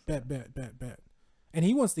 Bet. And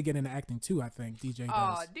he wants to get into acting too, I think. DJ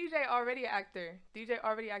Oh, does. DJ already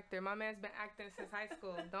actor. My man's been acting since high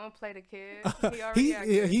school. Don't play the kid. He already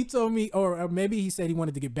actor. He told me, or maybe he said he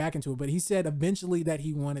wanted to get back into it, but he said eventually that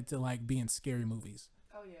he wanted to like be in scary movies.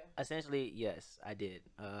 Oh yeah. Essentially, yes, I did.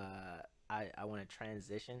 I want to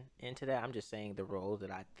transition into that. I'm just saying the role that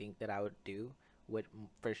I think that I would do would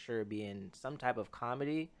for sure be in some type of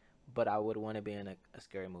comedy, but I would want to be in a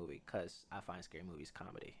scary movie because I find scary movies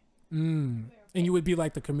comedy. And you would be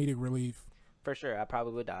like the comedic relief. For sure, I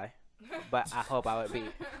probably would die, but I hope I would be.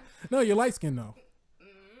 No, you're light skinned though.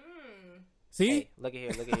 See? Hey, look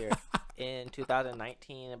at here. In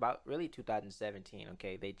 2019, about really 2017,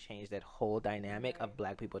 okay, they changed that whole dynamic of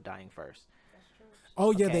black people dying first.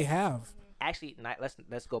 Oh yeah, Okay. they have. Actually,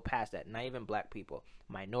 let's go past that. Not even black people,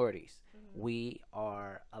 minorities. We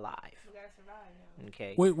are alive. We gotta survive now.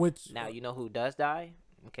 Okay. Which Now you know who does die.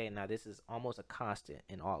 Okay. Now this is almost a constant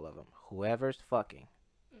in all of them. Whoever's fucking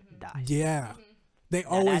dies. yeah, they Now,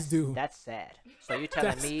 always that's- do. That's sad. So you're telling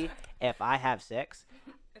That's- me if I have sex,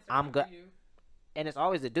 I'm good. And it's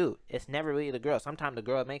always the dude. It's never really the girl. Sometimes the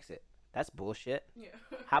girl makes it. That's bullshit. Yeah.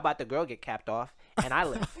 How about the girl get capped off and I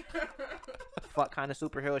live? What kind of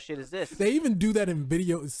superhero shit is this? They even do that in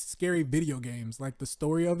scary video games. Like the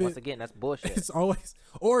story of Once it, again, that's bullshit. it's always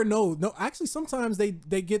or no. Actually, sometimes they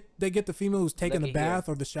get the female who's taking Look the at here. bath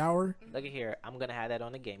or the shower. Look at here. I'm gonna have that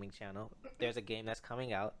on the gaming channel. There's a game that's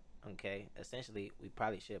coming out. Okay. Essentially, we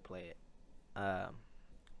probably should play it.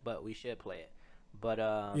 But we should play it. But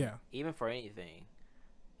Yeah. even for anything,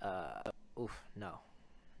 no.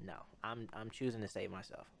 I'm choosing to save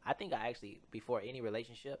myself. I think I actually before any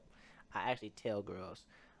relationship, I actually tell girls.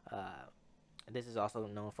 This is also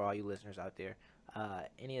known for all you listeners out there.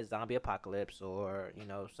 Any zombie apocalypse or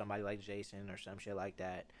somebody like Jason or some shit like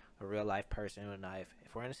that, a real life person with a knife.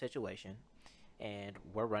 If we're in a situation and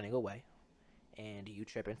we're running away, and you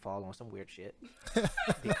trip and fall on some weird shit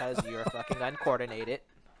because you're fucking uncoordinated.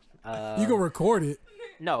 You can record it.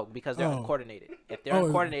 No, because they're Oh. uncoordinated. If they're Oh.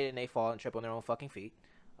 uncoordinated and they fall and trip on their own fucking feet,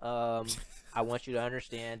 I want you to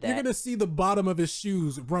understand You're that gonna see the bottom of his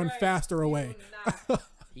shoes run faster away.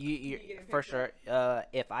 you for sure.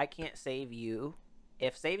 If I can't save you,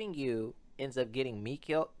 if saving you ends up getting me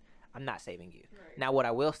killed, I'm not saving you. Right. Now, what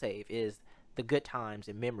I will save is the good times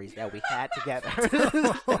and memories that we had together.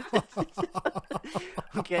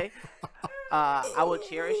 Okay, I will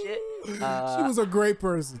cherish it. She was a great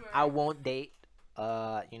person. I won't date.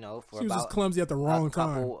 For She was about just clumsy at the wrong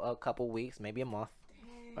time. a couple weeks, maybe a month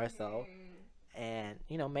or so, and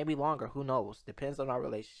maybe longer. Who knows? Depends on our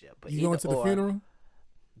relationship. But You going to the funeral?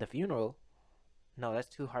 The funeral? No, that's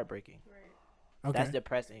too heartbreaking. Right. Okay. That's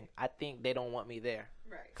depressing. I think they don't want me there.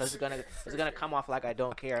 Right. Cause it's gonna come off like I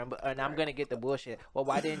don't care, and I'm gonna get the bullshit. Well,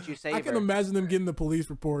 why didn't you save I can her? imagine them getting the police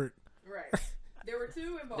report. Right. There were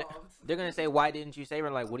two involved. They're gonna say, why didn't you save her?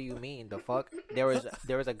 Like, what do you mean? The fuck? There was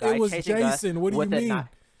a guy It was chasing Jason. us What do you with a mean? knife.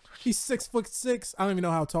 He's 6'6". I don't even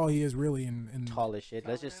know how tall he is really. In Tall as shit.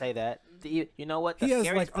 Let's just say that. You know what? The He has,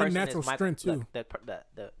 scariest like, person unnatural is Michael, strength, too. look,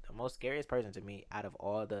 the most scariest person to me out of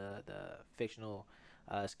all the fictional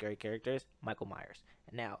scary characters, Michael Myers.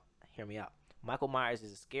 Now, hear me out. Michael Myers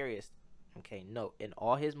is the scariest. Okay, no. In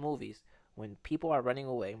all his movies, when people are running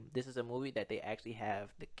away, this is a movie that they actually have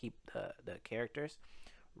to keep the characters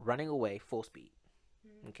running away full speed.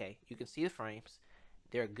 Okay, you can see the frames.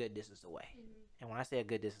 They're a good distance away. And when I say a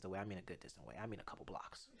good distance away, I mean a good distance away. I mean a couple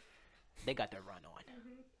blocks. They got their run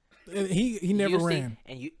on. And he never You see- ran.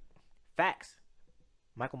 and you facts.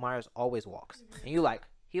 Michael Myers always walks. And he like,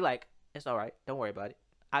 it's all right. Don't worry about it.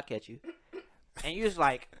 I'll catch you. And you just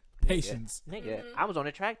like, Patience. nigga, I was on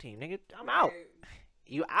the track team, nigga. I'm out.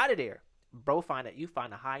 You out of there. Bro, you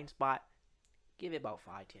find a hiding spot. Give it about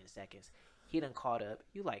 5-10 seconds. He done caught up.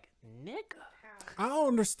 You like, nigga. I don't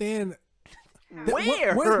understand.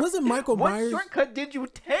 Where? Wasn't Michael what Myers? shortcut did you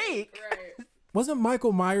take? Right. Wasn't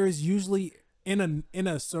Michael Myers usually in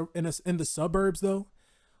the suburbs though?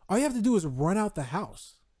 All you have to do is run out the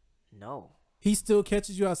house. No. He still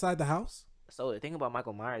catches you outside the house. So the thing about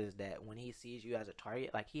Michael Myers is that when he sees you as a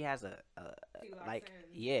target, like he has He locks like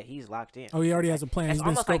in. yeah, he's locked in. Oh, he already has a plan. It's He's been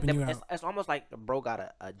almost like scoping you out. it's almost like the bro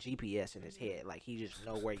got a GPS in his head, like he just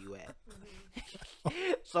know where you at.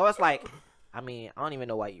 So it's like, I mean, I don't even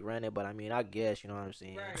know why you ran it, but I mean, I guess you know what I'm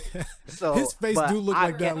saying. Right. So His face but do look I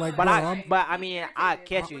like that, ca- like, but bro, I mean, I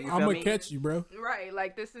catch you. You I'm feel gonna me? catch you, bro. Right.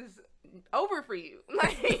 Like this is over for you.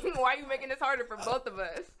 Like why are you making this harder for both of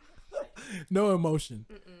us? No emotion,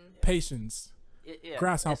 patience, Yeah,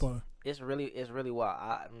 grasshopper. It's really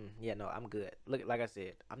wild. Yeah, no, I'm good. Look, like I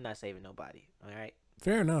said, I'm not saving nobody. All right,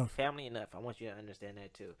 Fair enough. family enough. I want you to understand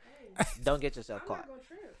that too. Don't get yourself I'm caught. not gonna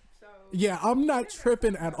trip. So Yeah, I'm not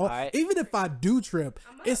tripping at all. Alright. Even if I do trip,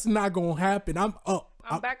 it's not gonna happen. I'm up.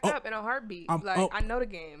 I'm backed up in a heartbeat. I'm like up. I know the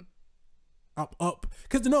game. I'm up.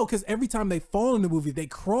 Cause every time they fall in the movie, they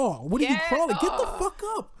crawl. What are you Yes. crawling? Get the fuck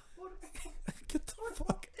up. Get the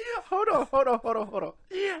fuck. Hold on.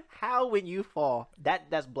 How when you fall?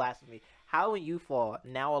 That's blasphemy. How when you fall?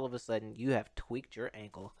 Now all of a sudden you have tweaked your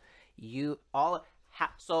ankle.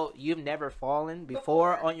 So you've never fallen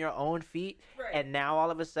before on your own feet, Right. and now all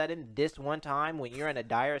of a sudden this one time when you're in a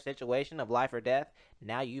dire situation of life or death,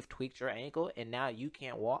 now you've tweaked your ankle and now you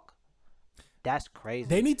can't walk. That's crazy.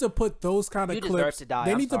 They need to put those kind of You deserve clips. to die.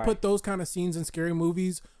 They I'm need sorry. to put those kind of scenes in scary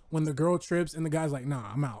movies when the girl trips and the guy's like,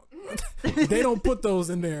 "Nah, I'm out." They don't put those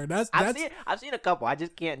in there. I've seen a couple. I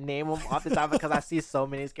just can't name them off the top because I see so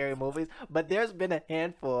many scary movies. But there's been a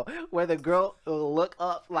handful where the girl will look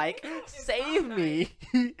up like, "Save me."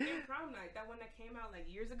 In Prom Night, that one that came out like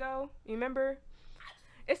years ago. You remember?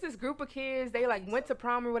 It's this group of kids. They like went to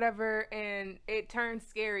prom or whatever, and it turned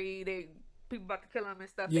scary. People about to kill them and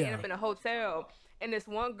stuff. They end Yeah. up in a hotel, and this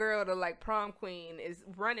one girl, the like prom queen, is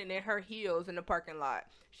running in her heels in the parking lot.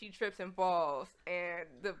 She trips and falls, and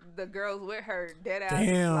the girls with her dead ass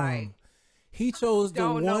Damn. like, He chose the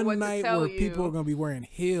Don't know what one to night tell where you. people are gonna be wearing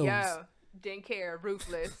heels. yeah, didn't care,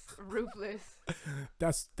 ruthless.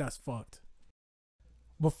 That's fucked.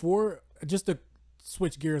 Before, just to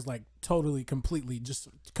switch gears, like completely.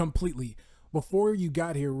 Before you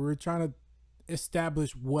got here, we were trying to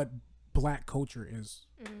establish what Black culture is,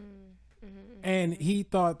 and he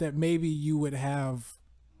thought that maybe you would have,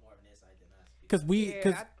 because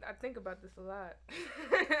Yeah, I think about this a lot.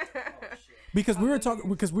 because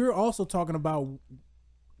we were also talking about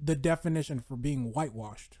the definition for being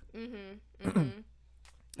whitewashed. And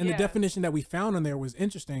the Yeah. definition that we found in there was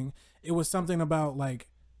interesting. It was something about like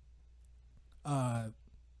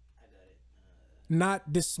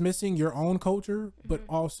not dismissing your own culture, but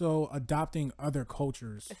also adopting other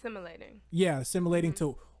cultures. Assimilating. Yeah, assimilating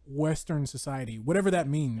to Western society, whatever that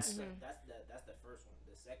means. That's the first one.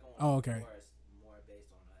 The second one Oh, okay. is more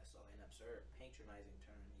based on so an absurd, patronizing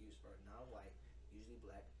term used for non-white, usually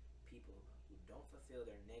black people who don't fulfill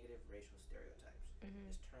their negative racial stereotypes.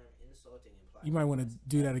 This term insulting implies. You might want to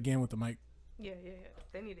do that again with the mic. Yeah.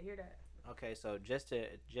 They need to hear that. Okay, so just to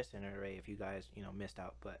iterate, if you guys missed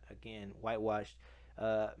out, but again, whitewashed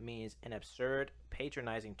means an absurd,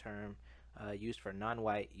 patronizing term used for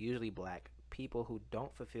non-white, usually black people who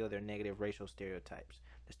don't fulfill their negative racial stereotypes.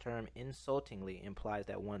 This term insultingly implies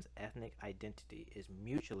that one's ethnic identity is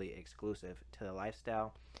mutually exclusive to the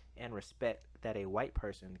lifestyle and respect that a white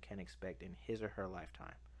person can expect in his or her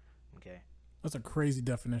lifetime. Okay. That's a crazy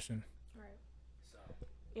definition. Right.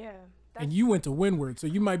 Yeah. And you went to Windward, so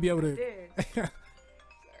you might be able to. Did. Sorry.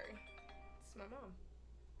 It's my mom.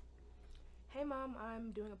 Hey, Mom,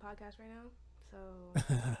 I'm doing a podcast right now. So.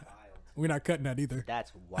 We're not cutting that either.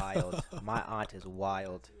 That's wild. My aunt is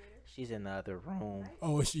wild. She's in the other room.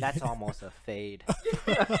 Oh, is she? That's almost a fade.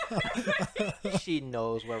 She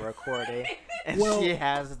knows we're recording, and Well- she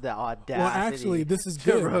has the audacity. Well, actually, this is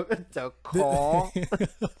good. to call.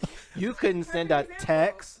 You couldn't send a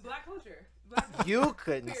text. Black culture. You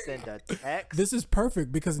couldn't send a text. This is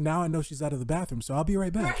perfect because now I know she's out of the bathroom, so I'll be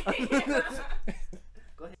right back. Go ahead. You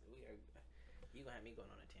gonna have me going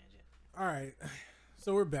on a tangent? All right,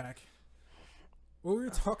 so we're back. What were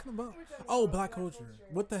we talking about? Oh, black culture.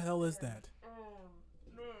 What the hell is that?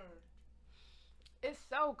 Man. It's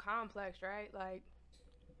so complex, right? Like,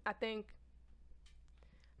 I think,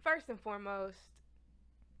 first and foremost,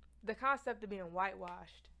 the concept of being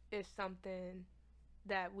whitewashed is something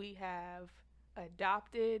that we have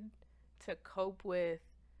adopted to cope with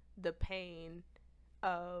the pain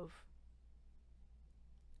of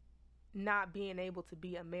not being able to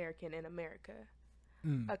be American in America.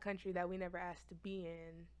 A country that we never asked to be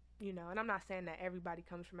in, you know. And I'm not saying that everybody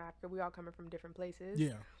comes from Africa. We all coming from different places.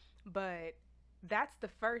 Yeah. But that's the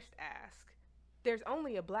first ask. There's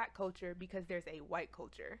only a black culture because there's a white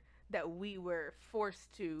culture that we were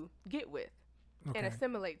forced to get with and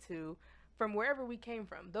assimilate to from wherever we came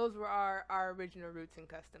from. Those were our original roots and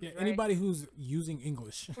customs. Yeah. Right? Anybody who's using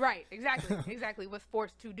English. Right. Exactly. Exactly. Was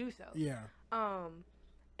forced to do so. Yeah.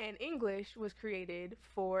 And English was created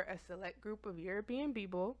for a select group of European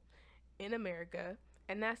people in America,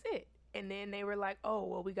 and that's it. And then they were like, oh,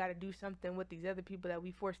 well, we got to do something with these other people that we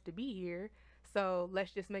forced to be here, so let's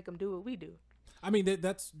just make them do what we do. I mean,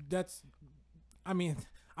 that's. I mean,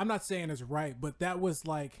 I'm not saying it's right, but that was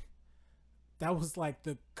like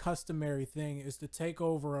the customary thing, is to take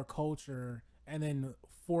over a culture and then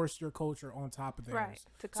force your culture on top of theirs. Right.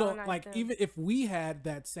 To So, colonize like, them. even if we had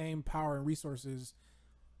that same power and resources,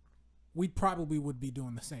 we probably would be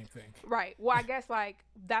doing the same thing. Right. Well, I guess like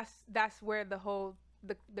that's where the whole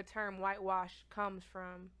the term whitewash comes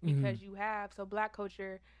from, because you have, so black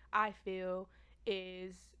culture, I feel,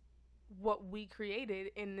 is what we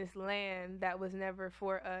created in this land that was never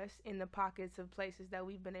for us, in the pockets of places that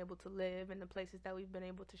we've been able to live, and the places that we've been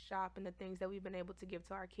able to shop, and the things that we've been able to give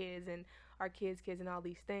to our kids and our kids' kids and all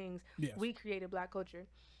these things. Yes. We created black culture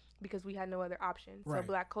because we had no other option. Right. So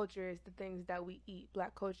black culture is the things that we eat.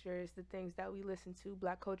 Black culture is the things that we listen to.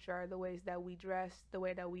 Black culture are the ways that we dress, the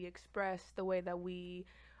way that we express, the way that we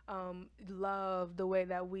love, the way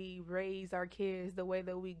that we raise our kids, the way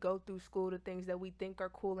that we go through school, the things that we think are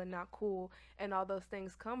cool and not cool. And all those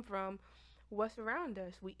things come from what's around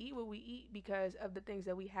us. We eat what we eat because of the things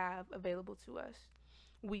that we have available to us.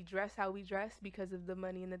 We dress how we dress because of the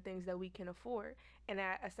money and the things that we can afford. And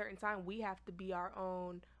at a certain time, we have to be our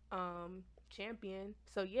own champion.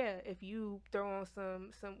 So yeah, if you throw on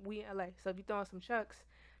some we in LA, so if you throw on some Chucks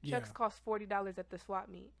cost $40 at the swap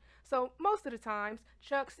meet. So most of the times,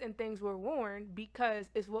 Chucks and things were worn because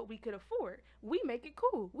it's what we could afford. We make it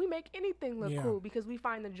cool. We make anything look cool because we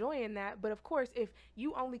find the joy in that. But of course, if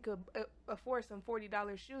you only could afford some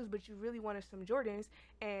 $40 shoes, but you really wanted some Jordans,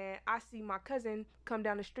 and I see my cousin come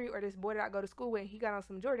down the street, or this boy that I go to school with, he got on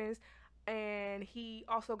some Jordans, and he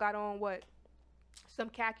also got on some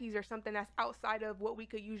khakis or something that's outside of what we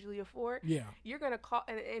could usually afford. Yeah. You're going to call,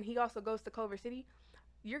 and he also goes to Culver City.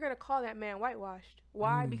 You're going to call that man whitewashed.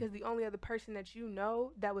 Why? Because the only other person that you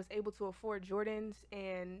know that was able to afford Jordans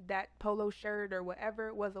and that polo shirt or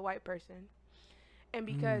whatever was a white person. And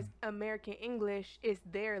because American English is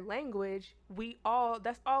their language,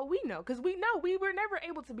 that's all we know. Because we know we were never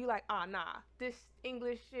able to be like, this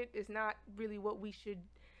English shit is not really what we should,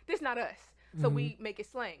 this not us. So we make it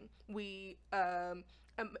slang. We,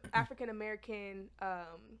 African American,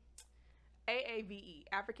 AAVE,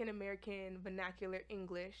 African American Vernacular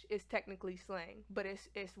English, is technically slang, but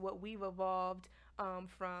it's what we've evolved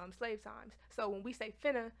from slave times. So when we say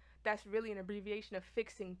finna, that's really an abbreviation of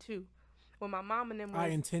fixing to. When my mom and them was, I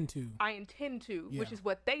intend to, which is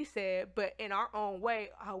what they said, but in our own way,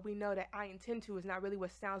 we know that I intend to is not really what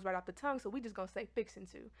sounds right off the tongue, so we just gonna say fixing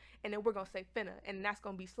to, and then we're gonna say finna, and that's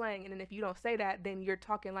gonna be slang, and then if you don't say that, then you're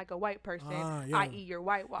talking like a white person, i.e. you're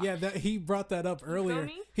whitewashed. Yeah, he brought that up earlier. feel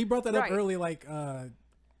me? He brought that up earlier, like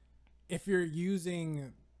if you're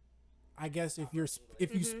using, I guess if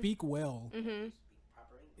you speak well,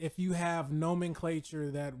 if you have nomenclature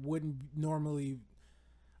that wouldn't normally.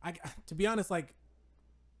 To be honest, like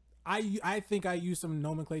I think I use some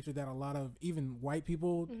nomenclature that a lot of even white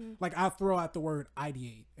people like. I'll throw out the word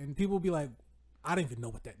ideate, and people will be like, "I don't even know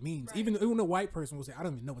what that means." Right. Even a white person will say, "I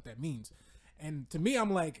don't even know what that means," And to me,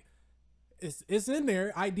 I'm like, it's in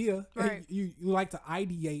there, idea. Right. You like to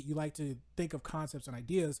ideate, you like to think of concepts and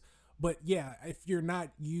ideas, but yeah, if you're not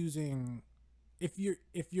using, if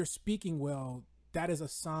you're speaking well, that is a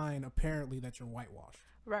sign apparently that you're whitewashed.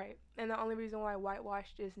 Right. And the only reason why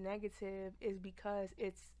whitewashed is negative is because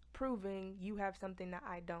it's proving you have something that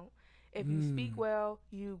I don't. If you speak well,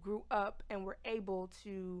 you grew up and were able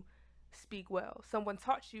to speak well. Someone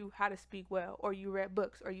taught you how to speak well, or you read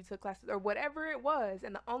books, or you took classes, or whatever it was.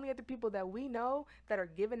 And the only other people that we know that are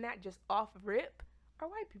given that just off rip are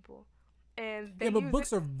white people. And they Yeah, but use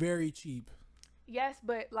books it, are very cheap. yes,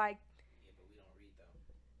 but like, Yeah, but we don't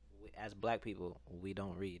read though. As black people, we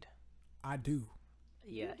don't read. I do.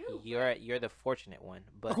 Yeah, do, you're the fortunate one.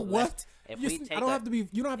 But What? If You we s- take I don't a- have to be.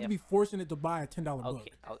 You don't have to if- be fortunate to buy a $10 book.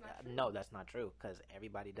 Okay. No, that's not true because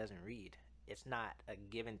everybody doesn't read. It's not a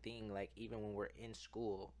given thing. Like even when we're in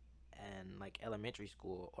school and like elementary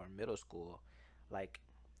school or middle school, like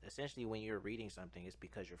essentially when you're reading something, it's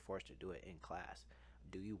because you're forced to do it in class.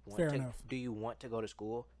 Do you want Fair to? enough. Do you want to go to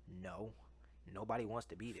school? No. Nobody wants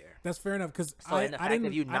to be there. That's fair enough because So in the I fact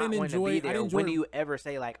of you didn't not wanting enjoy. to be there, I didn't when enjoy. do you ever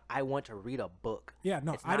say like I want to read a book? Yeah,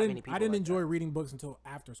 no, It's I not many didn't. people I didn't like enjoy that. reading books until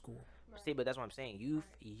after school. See, but that's what I'm saying.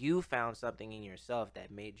 You found something in yourself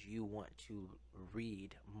that made you want to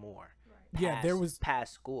read more. Yeah, there was-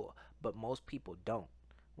 past school, but most people don't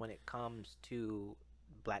when it comes to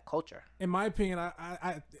black culture. In my opinion,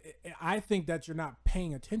 I think that you're not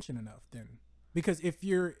paying attention enough. Then, because if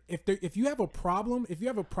you have a problem,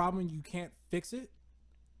 and you can't fix it.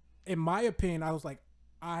 In my opinion, I was like,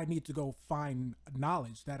 I need to go find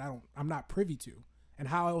knowledge that I'm not privy to, and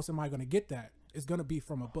how else am I going to get that? It's going to be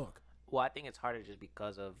from a book. Well, I think it's harder just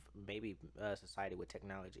because of maybe society with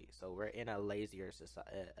technology. So we're in a lazier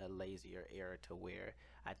era to where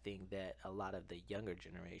I think that a lot of the younger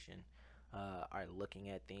generation are looking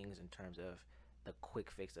at things in terms of the quick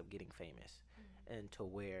fix of getting famous, and to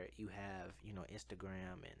where you have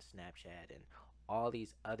Instagram and Snapchat and all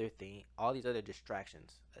these other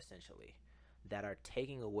distractions essentially that are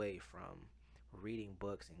taking away from reading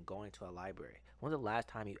books and going to a library. When's the last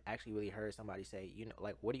time you actually really heard somebody say,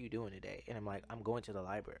 like, what are you doing today? And I'm like, I'm going to the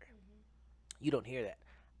library. You don't hear that.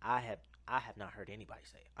 I have not heard anybody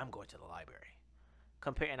say, I'm going to the library.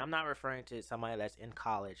 And I'm not referring to somebody that's in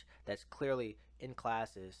college that's clearly in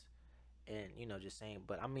classes and just saying,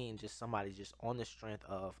 but I mean just somebody just on the strength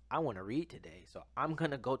of I want to read today, so I'm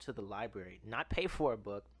gonna go to the library, not pay for a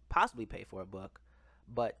book, possibly pay for a book,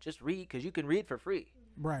 but just read because you can read for free.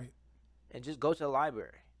 Right. And just go to the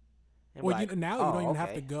library. And Well, be like, now you "Oh, don't even have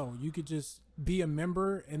okay." to go. You could just be a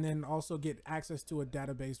member and then also get access to a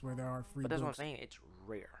database where there are free But that's books. what I'm saying. It's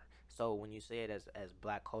rare. So when you say it as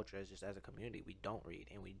black culture, as just as a community, we don't read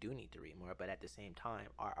and we do need to read more. But at the same time,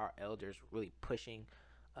 are our elders really pushing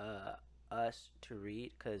us to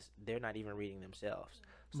read? Because they're not even reading themselves.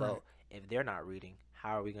 So Right. if they're not reading,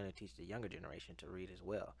 how are we going to teach the younger generation to read as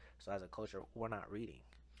well? So as a culture, we're not reading.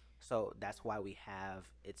 So that's why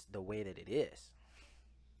it's the way that it is.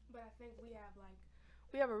 but I think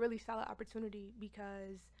we have a really solid opportunity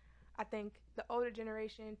because I think the older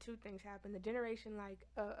generation, two things happen. The generation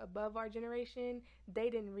above our generation, they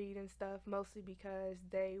didn't read and stuff mostly because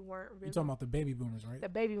they weren't really. You're talking about the baby boomers, right? The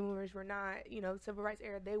baby boomers were not, civil rights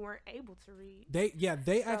era. They weren't able to read.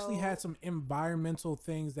 They actually had So- some environmental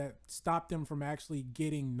things that stopped them from actually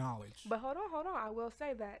getting knowledge. But hold on. I will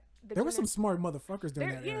say that There were some smart motherfuckers during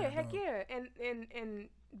that era. heck though. yeah, and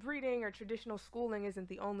reading or traditional schooling isn't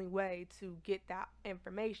the only way to get that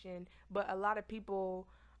information. But a lot of people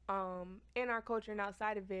in our culture and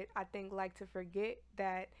outside of it, I think, like to forget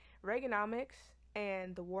that Reaganomics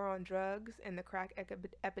and the war on drugs and the crack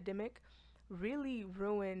epidemic really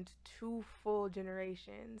ruined 2 full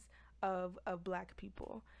generations of black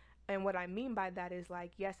people. And what I mean by that is,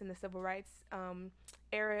 like, yes, in the civil rights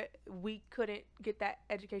era, we couldn't get that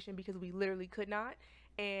education because we literally could not.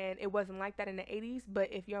 And it wasn't like that in the 80s.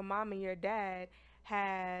 But if your mom and your dad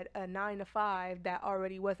had a 9 to 5 that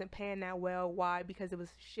already wasn't paying that well, why? Because it was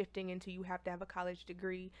shifting into you have to have a college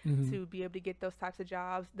degree to be able to get those types of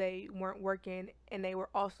jobs. They weren't working and they were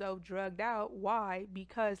also drugged out. Why?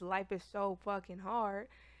 Because life is so fucking hard.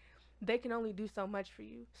 They can only do so much for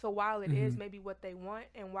you. So while it is maybe what they want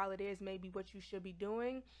and while it is maybe what you should be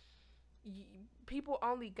doing, people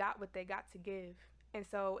only got what they got to give. And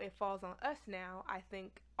so it falls on us now. I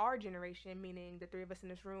think our generation, meaning the 3 of us in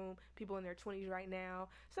this room, people in their 20s right now,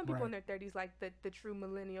 some people in their 30s, like the true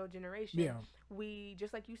millennial generation. Yeah. We,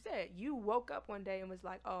 just like you said, you woke up one day and was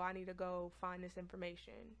like, oh, I need to go find this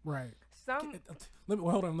information. Right. Some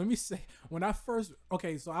Hold on. Let me say, when I first,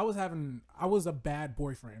 so I was a bad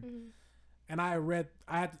boyfriend. and I read.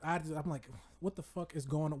 I'm like, what the fuck is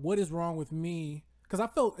going on? What is wrong with me? Because I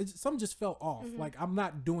felt something just felt off. Like I'm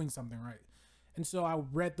not doing something right. And so I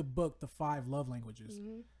read the book, The 5 Love Languages,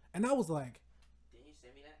 and I was like, Didn't you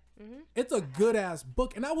send me that? it's a good ass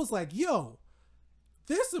book. And I was like, yo,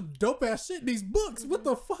 there's some dope ass shit in these books. What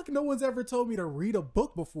the fuck? No one's ever told me to read a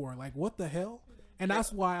book before. Like, what the hell? And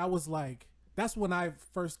that's why I was like, that's when I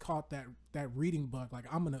first caught that reading bug. Like,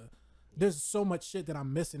 there's so much shit that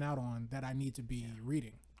I'm missing out on that I need to be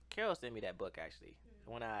reading. Carol sent me that book actually.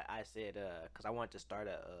 When I said, because I wanted to start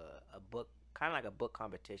a book, kind of like a book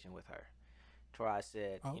competition with her. To where I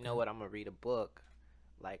said, you know what, I'm going to read a book.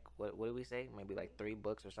 Like, what did we say? Maybe like 3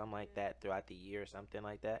 books or something like that throughout the year or something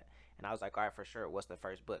like that. And I was like, all right, for sure. What's the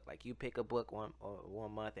first book? Like, you pick a book one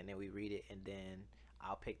month and then we read it, and then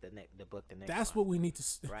I'll pick the book the next. That's month. what we need to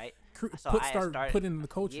right. start putting in the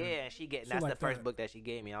culture. Yeah, and that's like the first book that she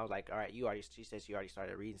gave me. I was like, all right, she said she already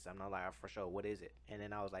started reading something. I was like, oh, for sure, what is it? And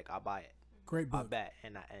then I was like, I'll buy it. Great book. I bet,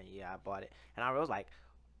 and I bought it, and I was like,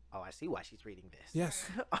 oh, I see why she's reading this. Yes.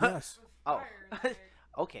 Yes. Oh,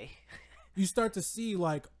 okay. You start to see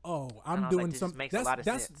like, oh, I'm doing something. Makes a lot of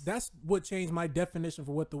sense. That's what changed my definition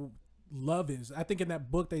for what the love is. I think in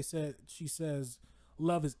that book she says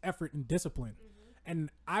love is effort and discipline.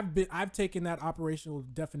 And I've taken that operational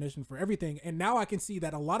definition for everything, and now I can see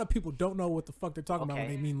that a lot of people don't know what the fuck they're talking about when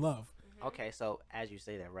they mean love. Okay, so as you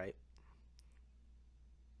say that, right?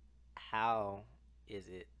 How is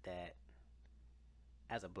it that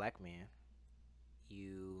as a black man,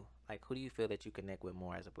 you like, who do you feel that you connect with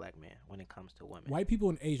more as a black man when it comes to women? White people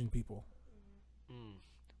and Asian people.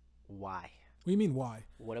 Why? What do you mean why?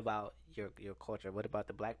 What about your culture? What about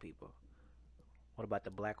the black people? What about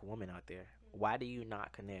the black woman out there? Why do you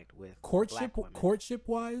not connect with black women? Courtship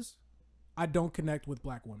wise, I don't connect with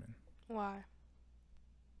black women. Why?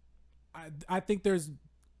 I think there's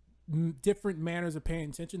different manners of paying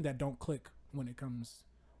attention that don't click when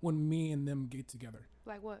me and them get together.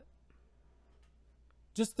 Like what?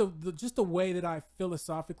 Just the way that I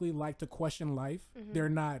philosophically like to question life.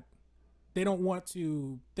 They don't want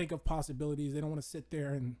to think of possibilities. They don't want to sit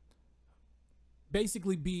there and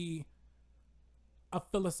basically be a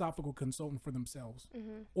philosophical consultant for themselves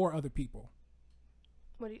or other people.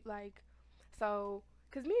 What do you like? So,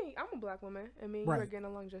 because I'm a black woman, and me and you are getting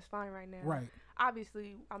along just fine right now. Right.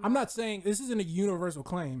 Obviously, I'm not saying this isn't a universal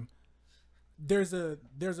claim. There's a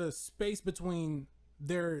space between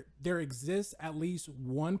there exists at least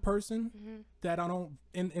one person that I don't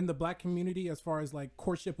in the black community as far as like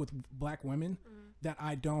courtship with black women that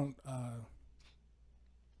I don't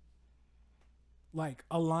like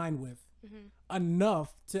align with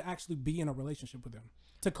enough to actually be in a relationship with them,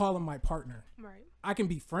 to call him my partner. Right. I can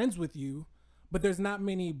be friends with you, but there's not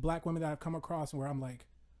many black women that I've come across where I'm like,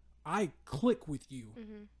 I click with you.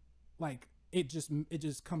 Like it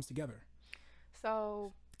just comes together.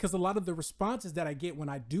 So, because a lot of the responses that I get when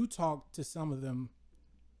I do talk to some of them,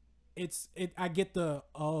 I get the,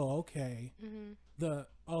 oh, okay, the,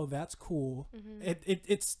 oh, that's cool.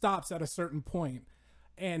 It stops at a certain point,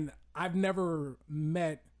 and I've never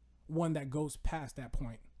met one that goes past that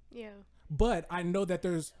point. Yeah. But I know that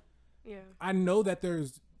there's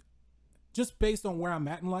just based on where I'm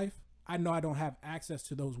at in life, I know I don't have access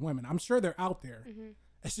to those women. I'm sure they're out there.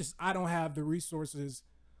 It's just I don't have the resources,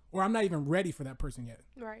 or I'm not even ready for that person yet.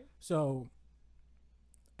 Right. So,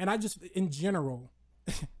 and I just in general,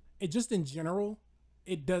 I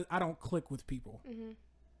don't click with people.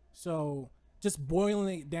 So just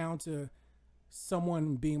boiling it down to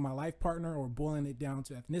someone being my life partner, or boiling it down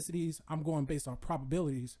to ethnicities, I'm going based on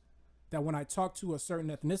probabilities that when I talk to a certain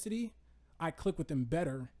ethnicity, I click with them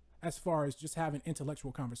better as far as just having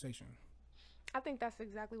intellectual conversation. I think that's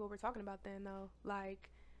exactly what we're talking about then, though. Like,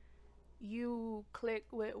 you click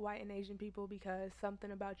with white and Asian people because something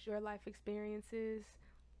about your life experiences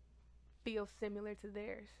feels similar to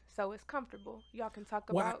theirs, so it's comfortable. Y'all can talk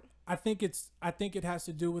about. I think it has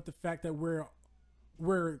to do with the fact that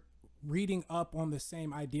we're reading up on the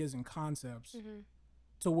same ideas and concepts,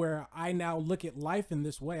 to where I now look at life in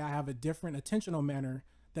this way. I have a different attentional manner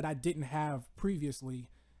that I didn't have previously,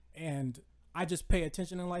 and I just pay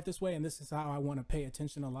attention in life this way, and this is how I want to pay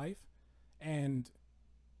attention to life. And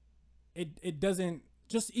it doesn't,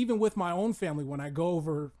 just even with my own family, when I go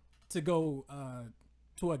over to go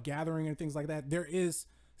to a gathering and things like that, there is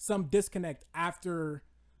some disconnect after,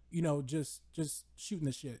 just shooting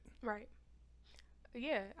the shit. Right.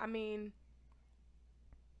 Yeah, I mean,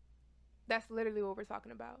 that's literally what we're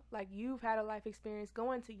talking about. Like, you've had a life experience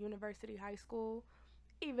going to university, high school,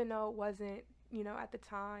 even though it wasn't, at the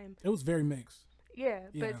time. It was very mixed. Yeah,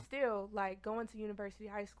 but still, like, going to university,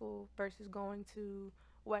 high school versus going to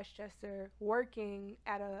Westchester, working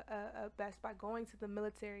at a Best Buy, going to the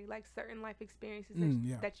military, like certain life experiences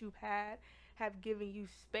Yeah. that you've had have given you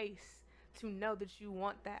space to know that you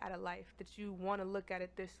want that out of life, that you want to look at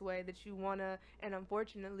it this way, that you want to, and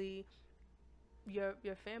unfortunately, your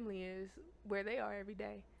family is where they are every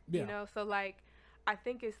day, Yeah. you know? So, like, I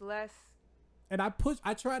think it's less. And I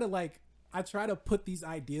try to put these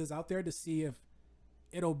ideas out there to see if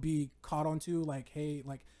it'll be caught onto. Like, hey,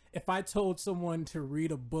 like if I told someone to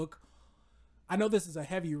read a book, I know this is a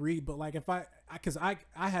heavy read, but like if because I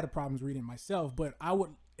had a problems reading myself, but I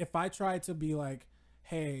would, if I tried to be like,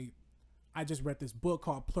 hey, I just read this book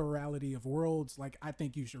called Plurality of Worlds, like I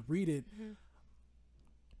think you should read it. Mm-hmm.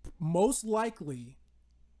 Most likely,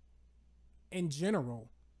 in general,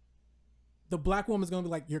 the black woman's gonna be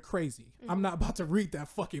like, you're crazy. Mm-hmm. I'm not about to read that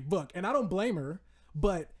fucking book. And I don't blame her,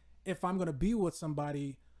 but if I'm gonna be with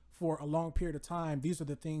somebody for a long period of time, these are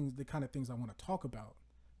the kind of things I want to talk about.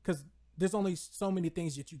 Because there's only so many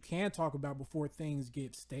things that you can talk about before things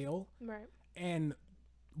get stale. Right. And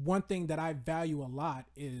one thing that I value a lot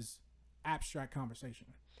is abstract conversation.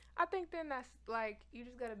 I think then that's like, you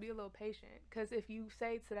just gotta be a little patient, because if you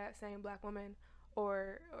say to that same black woman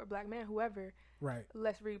or black man, whoever, right,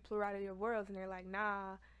 let's read Plurality of Worlds, and they're like,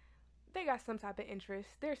 nah, they got some type of interest,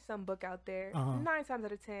 there's some book out there. 9 times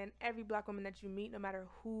out of 10, every black woman that you meet, no matter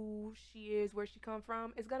who she is, where she come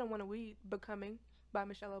from, is gonna want to read Becoming by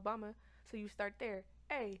Michelle Obama. So you start there.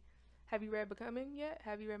 Hey, have you read Becoming yet?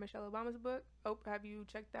 Have you read Michelle Obama's book? Have you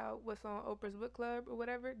checked out what's on Oprah's book club or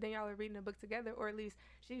whatever? Then y'all are reading a book together, or at least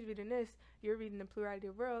she's reading this, you're reading the Plurality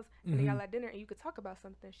of Worlds, and then y'all at dinner and you could talk about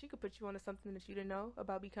something. She could put you onto something that you didn't know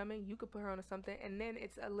about Becoming. You could put her onto something, and then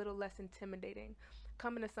it's a little less intimidating.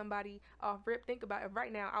 Coming to somebody off rip, think about it.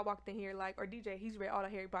 Right now, I walked in here like, or DJ, he's read all the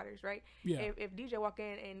Harry Potters, right? Yeah. If DJ walk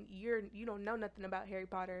in and you don't know nothing about Harry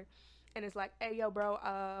Potter, and it's like, hey, yo, bro,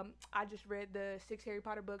 I just read the 6 Harry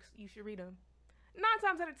Potter books. You should read them. 9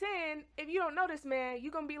 times out of 10, if you don't know this man,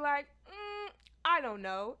 you're going to be like, I don't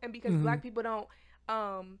know. And because black people don't,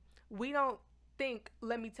 we don't think,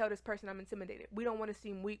 let me tell this person I'm intimidated. We don't want to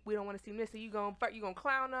seem weak. We don't want to seem this. So you gonna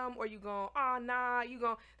clown them, or you going, oh, nah,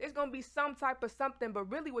 there's going to be some type of something.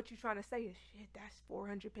 But really what you're trying to say is, shit, that's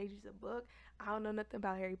 400 pages of book. I don't know nothing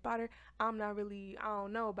about Harry Potter. I don't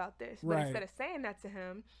know about this. But instead of saying that to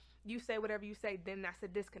him, you say whatever you say, then that's a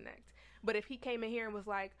disconnect. But if he came in here and was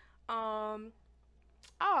like, oh,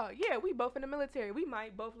 yeah, we both in the military, we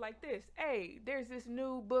might both like this. Hey, there's this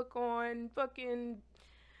new book on fucking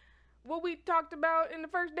what we talked about in the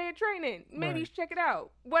first day of training. Maybe you should check it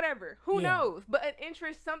out. Whatever. Who knows? But an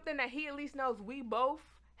interest, something that he at least knows we both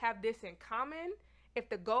have this in common. If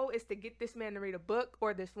the goal is to get this man to read a book,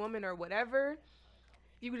 or this woman, or whatever,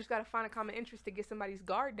 you just got to find a common interest to get somebody's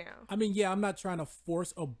guard down. I mean, yeah, I'm not trying to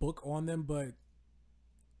force a book on them, but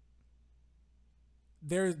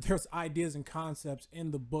there's ideas and concepts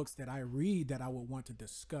in the books that I read that I would want to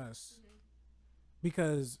discuss,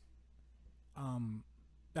 because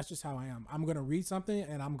that's just how I am. I'm gonna read something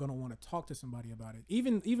and I'm gonna want to talk to somebody about it.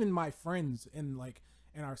 Even my friends in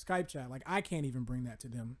our Skype chat, like I can't even bring that to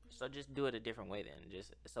them. So just do it a different way then.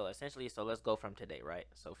 Just so essentially, so let's go from today, right?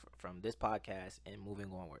 So from this podcast and moving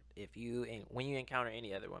onward, when you encounter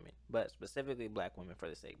any other women, but specifically black women for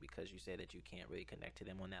the sake, because you say that you can't really connect to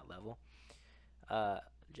them on that level,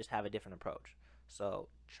 just have a different approach. So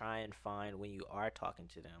try and find, when you are talking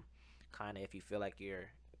to them, kind of, if you feel like you're,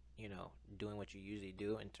 doing what you usually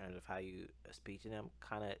do in terms of how you speak to them,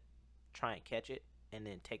 kind of try and catch it, and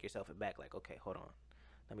then take yourself back, like, okay, hold on,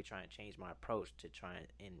 let me try and change my approach to try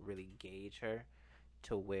and really gauge her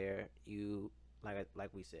to where you,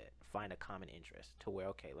 like we said, find a common interest, to where,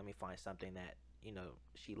 okay, let me find something that,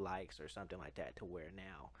 she likes or something like that, to where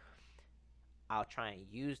now I'll try and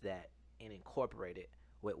use that and incorporate it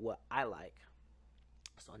with what I like.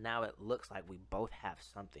 So now it looks like we both have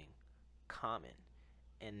something common,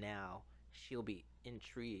 and now she'll be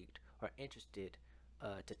intrigued or interested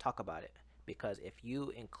to talk about it. Because if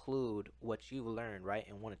you include what you've learned, right,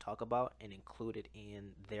 and want to talk about, and include it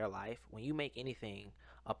in their life, when you make anything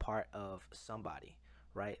a part of somebody,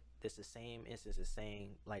 right, this is the same instance as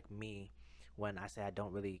saying, like me, when I say I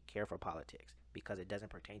don't really care for politics because it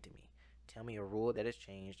doesn't pertain to me. Tell me a rule that has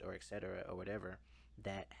changed, or etc., or whatever,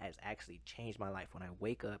 that has actually changed my life. When I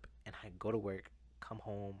wake up and I go to work, come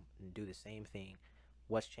home, and do the same thing,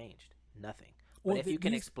 what's changed? Nothing. But if you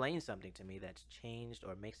can explain something to me that's changed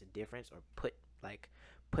or makes a difference, or put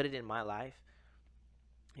it in my life,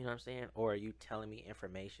 you know what I'm saying? Or are you telling me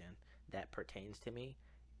information that pertains to me?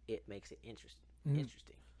 It makes it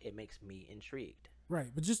interesting. It makes me intrigued. Right.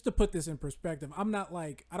 But just to put this in perspective, I'm not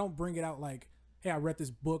like, I don't bring it out like hey, I read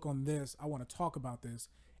this book on this, I want to talk about this,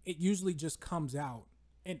 it usually just comes out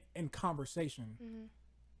in conversation. Mm-hmm.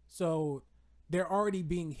 So they're already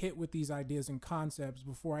being hit with these ideas and concepts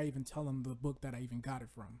before I even tell them the book that I even got it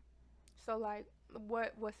from. So like,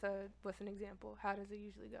 what's an example? How does it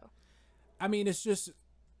usually go? I mean, it's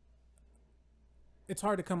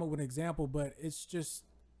hard to come up with an example, but it's just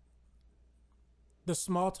the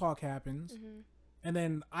small talk happens, Mm-hmm. and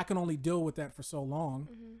then I can only deal with that for so long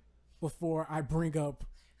Mm-hmm. before I bring up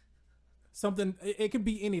something. It could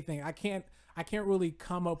be anything. I can't really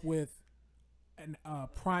come up with an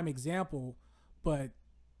prime example, but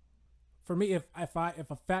for me, if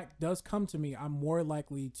a fact does come to me, I'm more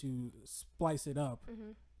likely to splice it up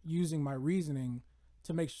Mm-hmm. using my reasoning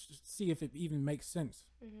to see if it even makes sense.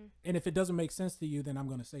 Mm-hmm. And if it doesn't make sense to you, then I'm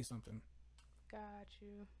going to say something. Got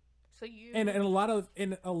you. So you And a lot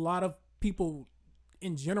of people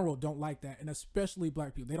in general don't like that, and especially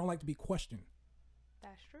black people. They don't like to be questioned.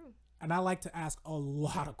 That's true. And I like to ask a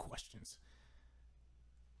lot of questions.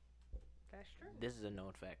 That's true. This is a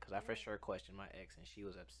known fact because I for sure questioned my ex and she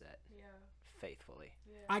was upset Yeah. faithfully.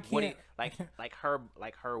 Yeah. I What do can't you,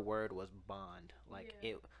 like her word was bond. Like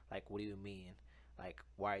Yeah. it like what do you mean? Like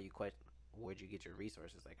why are you where'd you get your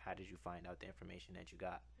resources? Like how did you find out the information that you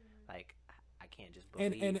got? Like I can't just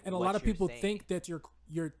believe and a what lot of you're people saying. think that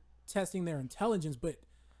you're testing their intelligence, but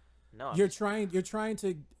No, you're trying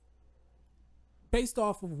to, based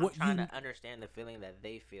off of what I'm trying you to understand the feeling that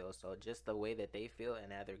they feel. So just the way that they feel, and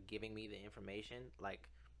now they're giving me the information, like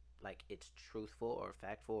it's truthful or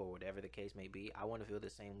factful or whatever the case may be. I want to feel the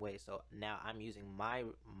same way. So now I'm using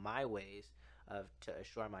my ways to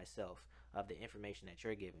assure myself of the information that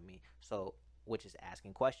you're giving me. So which is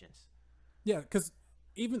asking questions. yeah, because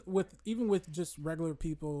even with just regular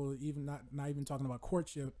people, even not even talking about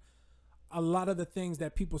courtship, a lot of the things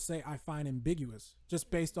that people say I find ambiguous just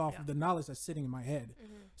based off of the knowledge that's sitting in my head.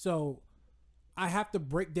 Mm-hmm. So I have to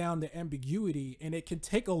break down the ambiguity, and it can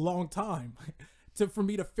take a long time for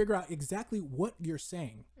me to figure out exactly what you're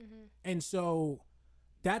saying. Mm-hmm. And so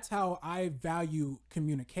that's how I value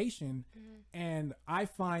communication. Mm-hmm. And I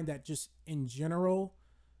find that just in general,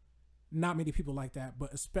 not many people like that,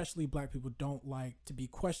 but especially black people don't like to be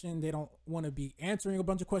questioned. They don't want to be answering a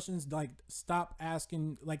bunch of questions. Like, stop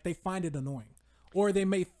asking. Like, they find it annoying, or they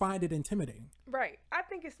may find it intimidating. Right. I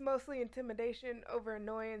think it's mostly intimidation over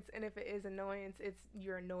annoyance, and if it is annoyance, it's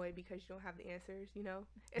you're annoyed because you don't have the answers. You know,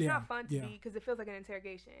 it's Yeah, not fun to yeah. be because it feels like an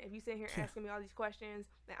interrogation. If you sit here asking me all these questions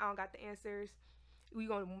and I don't got the answers, we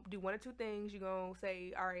gonna do one or two things. You're gonna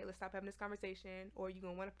say, all right, let's stop having this conversation, or you're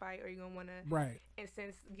gonna want to fight, or you're gonna want to. Right. And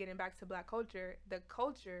since getting back to black culture, the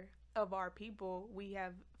culture of our people, we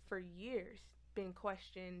have for years been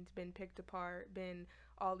questioned, been picked apart, been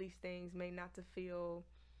all these things, made not to feel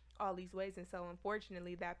all these ways. And so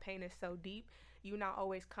unfortunately that pain is so deep, you not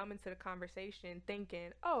always come into the conversation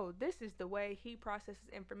thinking, oh, this is the way he processes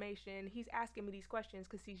information. He's asking me these questions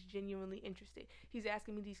because he's genuinely interested. He's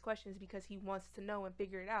asking me these questions because he wants to know and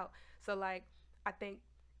figure it out. So like, I think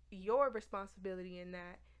your responsibility in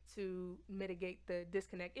that to mitigate the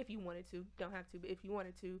disconnect, if you wanted to, don't have to, but if you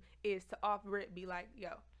wanted to, is to off rip be like, yo,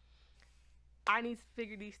 I need to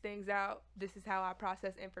figure these things out. This is how I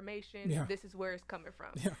process information. Yeah. This is where it's coming from.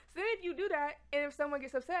 Yeah. So then if you do that, and if someone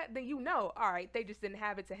gets upset, then you know, all right, they just didn't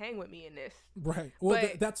have it to hang with me in this. Right. Well,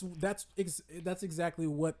 But- that's exactly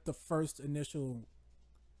what the first initial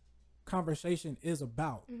conversation is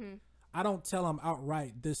about. Mm-hmm. I don't tell them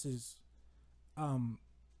outright this is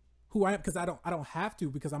who I am, because I don't have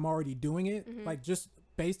to, because I'm already doing it. Mm-hmm. Like, just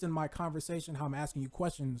based in my conversation, how I'm asking you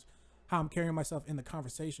questions, how I'm carrying myself in the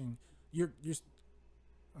conversation, you're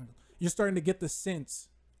starting to get the sense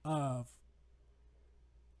of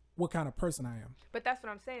what kind of person I am. But that's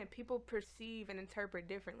what I'm saying. People perceive and interpret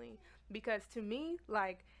differently. Because to me,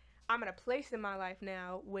 like, I'm at a place in my life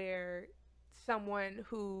now where someone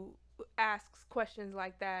who asks questions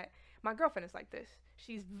like that, my girlfriend is like this.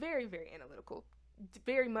 She's very, very analytical,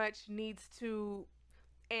 very much needs to.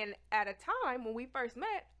 And at a time when we first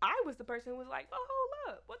met, I was the person who was like, oh,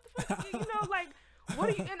 hold up, what the fuck? You know, like, what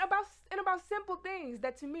are you, and about simple things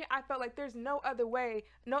that to me, I felt like there's no other way,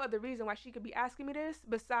 no other reason why she could be asking me this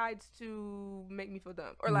besides to make me feel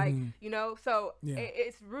dumb. Or like, you know, so Yeah.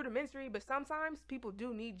 it's rudimentary, but sometimes people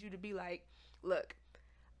do need you to be like, look,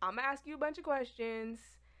 I'm gonna ask you a bunch of questions.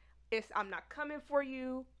 I'm not coming for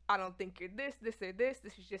you. I don't think you're this, or this.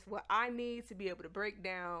 This is just what I need to be able to break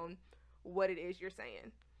down what it is you're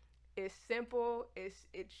saying. It's simple. It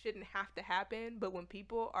shouldn't have to happen. But when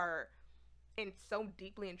people are so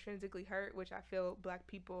deeply intrinsically hurt, which I feel black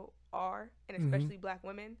people are, and especially black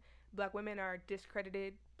women are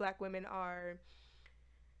discredited. Black women are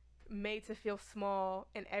made to feel small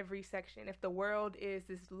in every section. If the world is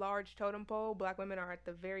this large totem pole, black women are at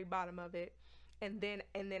the very bottom of it. And then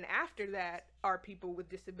after that are people with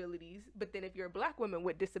disabilities. But then if you're a black woman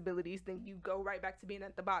with disabilities, then you go right back to being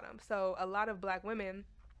at the bottom. So a lot of black women,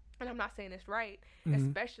 and I'm not saying it's right,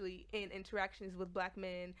 especially in interactions with black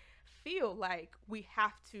men, feel like we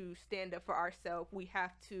have to stand up for ourselves. We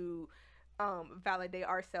have to validate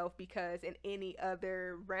ourselves, because in any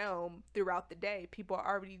other realm throughout the day, people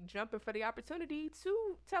are already jumping for the opportunity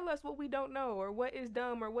to tell us what we don't know, or what is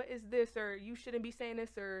dumb, or what is this, or you shouldn't be saying this,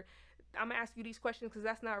 or I'm gonna ask you these questions because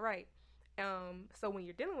that's not right. So when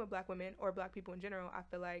you're dealing with black women or black people in general, I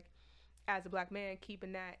feel like as a black man,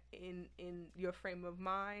 keeping that in your frame of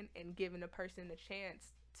mind and giving a person a chance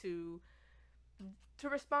to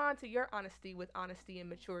respond to your honesty with honesty and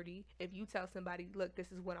maturity. If you tell somebody, look,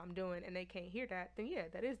 this is what I'm doing, and they can't hear that, then yeah,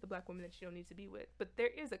 that is the black woman that you don't need to be with. But there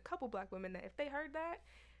is a couple black women that if they heard that,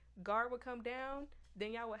 guard would come down,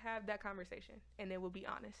 then y'all would have that conversation and it would be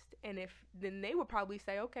honest. And then they would probably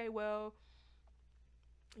say, okay, well,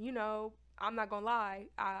 you know, I'm not gonna lie,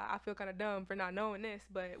 I feel kind of dumb for not knowing this,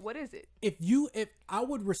 but what is it? If I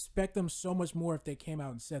would respect them so much more if they came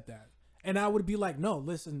out and said that, and I would be like, no,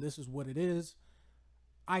 listen, this is what it is.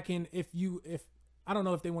 I don't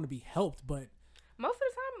know if they want to be helped, but most of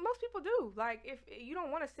the time, most people do. Like, if you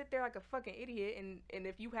don't want to sit there like a fucking idiot, and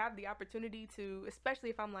if you have the opportunity to, especially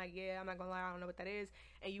if I'm like, yeah, I'm not gonna lie, I don't know what that is,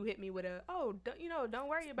 and you hit me with don't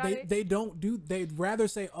worry about it. They'd rather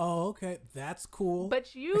say, oh, okay, that's cool.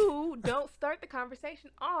 But you don't start the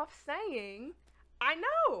conversation off saying, I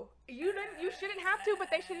know you shouldn't have to, but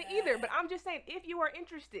they shouldn't either. But I'm just saying, if you are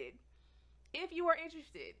interested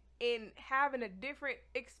in having a different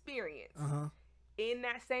experience. In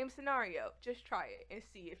that same scenario, just try it and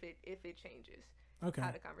see if it changes. Okay.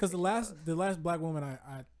 Because the last black woman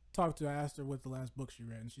I talked to, I asked her what the last book she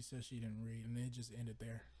read, and she said she didn't read, and it just ended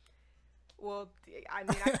there. Well, I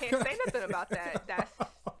mean, I can't say nothing about that.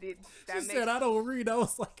 She said, I don't read. I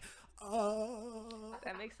was like,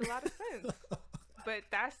 that makes a lot of sense. But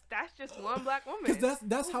that's just one black woman. Because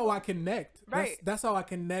that's how I connect. Right. That's how I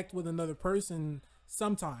connect with another person.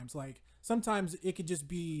 Sometimes, like sometimes it could just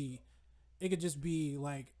be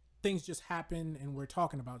like things just happen and we're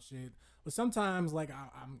talking about shit. But sometimes, like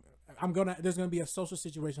there's gonna be a social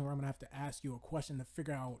situation where I'm gonna have to ask you a question to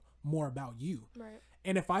figure out more about you. Right.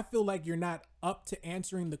 And if I feel like you're not up to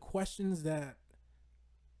answering the questions that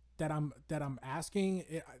I'm asking,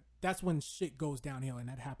 that's when shit goes downhill, and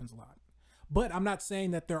that happens a lot. But I'm not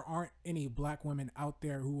saying that there aren't any black women out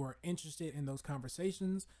there who are interested in those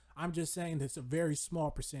conversations. I'm just saying that it's a very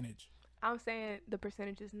small percentage. I'm saying the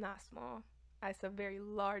percentage is not small. It's a very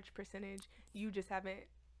large percentage. You just haven't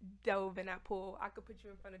dove in that pool. I could put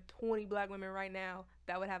you in front of 20 black women right now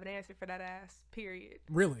that would have an answer for that ass, period.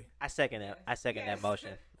 Really? I second that. I second that motion.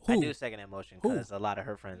 Who? I do second that motion because a lot of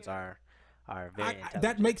her friends are very intelligent.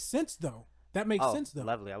 That makes sense, though. That makes sense, though.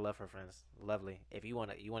 Lovely. I love her friends. Lovely. If you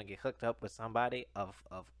wanna get hooked up with somebody of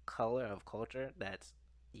color, of culture, that's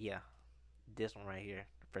this one right here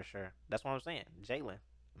for sure. That's what I'm saying. Jalen,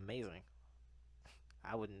 amazing.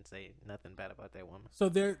 I wouldn't say nothing bad about that woman. So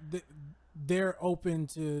they're open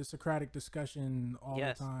to Socratic discussion all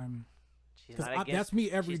the time. That's me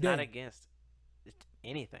every day. She's not against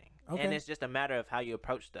anything, and it's just a matter of how you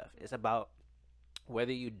approach stuff. It's about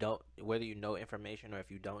whether you know information or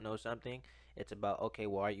if you don't know something. It's about, okay,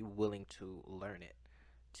 well, are you willing to learn it,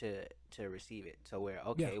 to receive it? So where,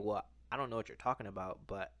 okay, well, I don't know what you're talking about,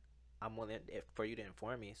 but I'm willing for you to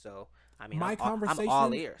inform me. So I mean, I'm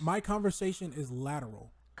all ears. My conversation is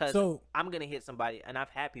lateral. Because I'm gonna hit somebody, and I've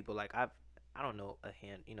had people like I don't know a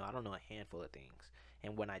handful of things,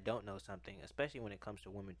 and when I don't know something, especially when it comes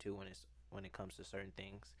to women too, when it comes to certain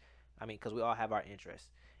things, I mean, because we all have our interests,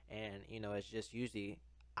 and it's just usually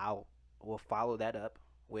we'll follow that up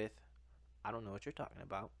with, I don't know what you're talking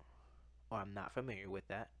about, or I'm not familiar with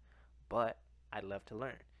that, but I'd love to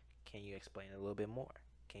learn. Can you explain a little bit more?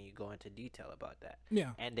 Can you go into detail about that?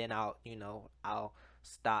 Yeah. And then I'll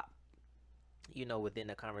stop, within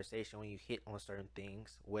the conversation when you hit on certain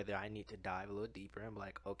things, whether I need to dive a little deeper and be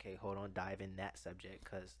like, okay, hold on, dive in that subject,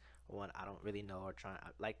 because one, I don't really know, or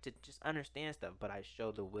like to just understand stuff, but I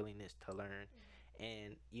show the willingness to learn.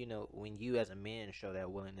 And, when you as a man show that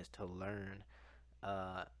willingness to learn,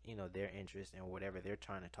 their interest in whatever they're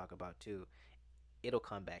trying to talk about too, it'll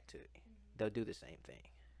come back to it. They'll do the same thing.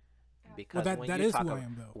 Because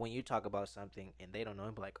when you talk about something and they don't know,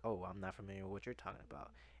 you'll be like, oh, I'm not familiar with what you're talking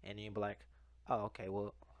about. And you'll be like, oh, okay,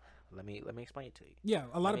 well, let me explain it to you. Yeah,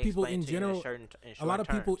 a lot of people in general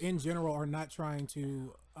are not trying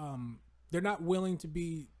to they're not willing to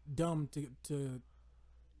be dumb to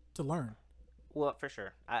to learn. Well, for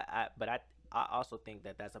sure. I also think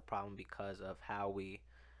that that's a problem because of how we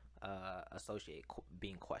associate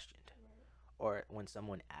being questioned, or when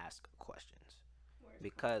someone asks questions.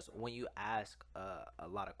 Because when you ask a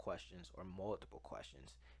lot of questions or multiple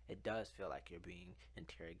questions, it does feel like you're being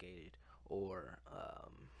interrogated, or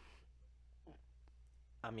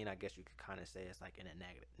I mean, I guess you could kind of say it's like in a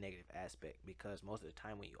negative aspect, because most of the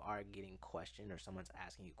time when you are getting questioned or someone's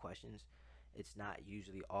asking you questions, it's not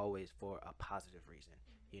usually always for a positive reason,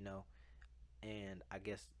 you know. And I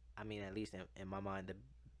guess, I mean, at least in my mind, the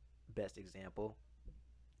best example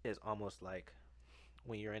is almost like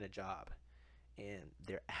when you're in a job and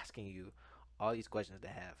they're asking you all these questions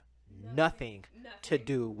that have nothing to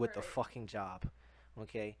do with the fucking job.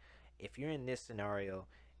 Okay, if you're in this scenario,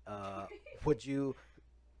 would you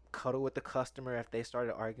cuddle with the customer if they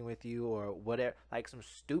started arguing with you or whatever, like some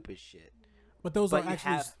stupid shit? But those But are you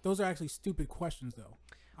actually have, stupid questions, though.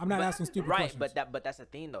 I'm not but asking stupid right, questions. but that's the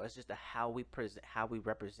thing though. It's just how we present, how we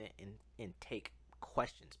represent and take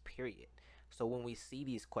questions. Period. So when we see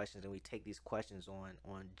these questions and we take these questions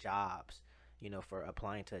on jobs, you know, for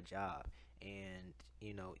applying to a job, and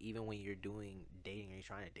you know, even when you're doing dating or you're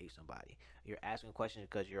trying to date somebody, you're asking questions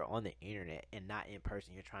because you're on the internet and not in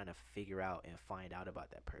person. You're trying to figure out and find out about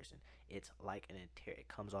that person. It's like it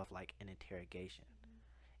comes off like an interrogation.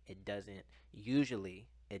 It doesn't usually,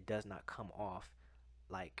 it does not come off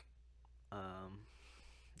like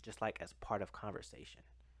just like as part of conversation.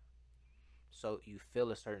 So you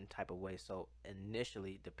feel a certain type of way. So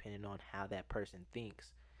initially, depending on how that person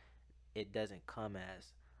thinks, it doesn't come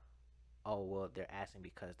as, oh well, they're asking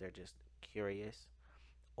because they're just curious,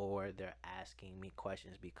 or they're asking me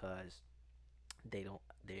questions because they don't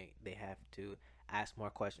they have to ask more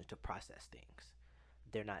questions to process things.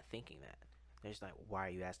 They're not thinking that. They're just like, why are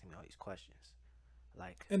you asking me all these questions?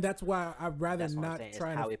 Like, And that's why I'd rather that's what I'm not saying. It's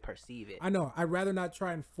try how to. we perceive it. I know. I'd rather not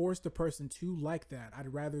try and force the person to like that.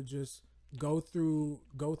 I'd rather just go through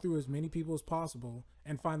as many people as possible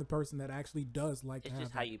and find the person that actually does like It's to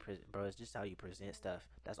just have how that. you present, bro. It's just how you present stuff.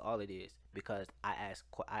 That's all it is. Because I asked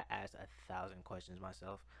 1,000 questions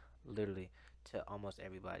myself, literally, to almost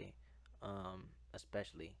everybody,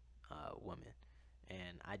 especially women.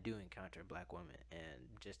 And I do encounter black women, and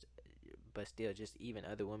just, but still, just even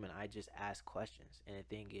other women, I just ask questions. And the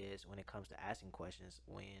thing is, when it comes to asking questions,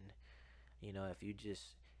 when you know, if you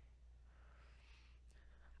just,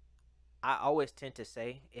 I always tend to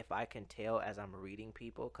say, if I can tell as I'm reading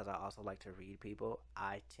people, because I also like to read people,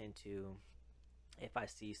 I tend to, if I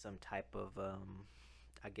see some type of,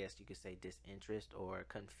 I guess you could say disinterest or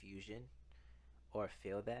confusion, or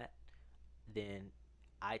feel that, then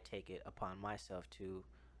I take it upon myself to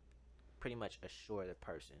pretty much assure the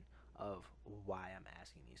person of why I'm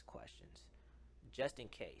asking these questions, just in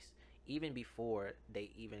case, even before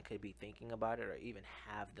they even could be thinking about it or even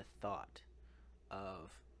have the thought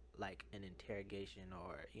of like an interrogation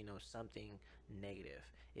or you know something negative.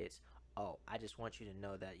 It's, oh, I just want you to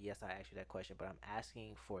know that yes, I asked you that question, but I'm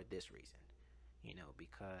asking for this reason, you know,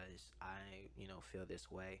 because I, you know, feel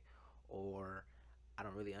this way, or I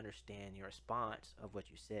don't really understand your response of what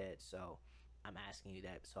you said, so I'm asking you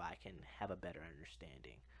that so I can have a better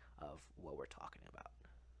understanding of what we're talking about.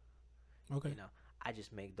 Okay. You know, I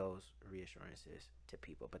just make those reassurances to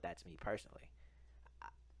people, but that's me personally.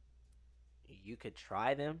 You could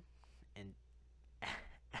try them, and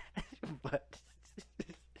but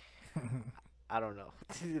I don't know.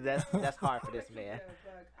 That's hard for this man.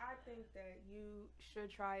 I think that you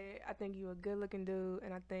should try it. I think you a good looking dude,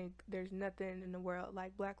 and I think there's nothing in the world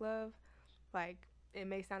like black love. Like, it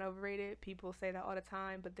may sound overrated. People say that all the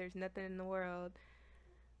time, but there's nothing in the world.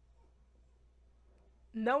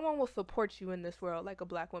 No one will support you in this world like a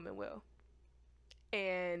black woman will.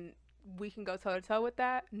 And we can go toe to toe with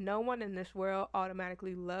that. No one in this world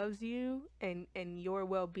automatically loves you and your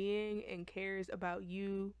well being and cares about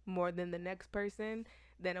you more than the next person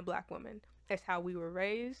than a black woman. It's how we were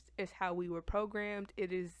raised, it's how we were programmed.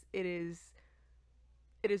 It is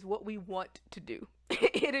what we want to do.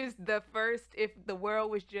 It is the first, if the world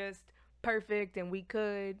was just perfect and we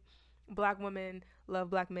could, black women love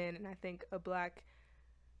black men, and I think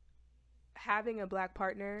having a black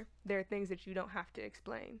partner, there are things that you don't have to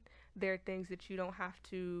explain. There are things that you don't have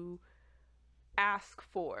to ask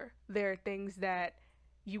for. There are things that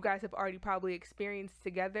you guys have already probably experienced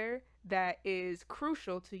together that is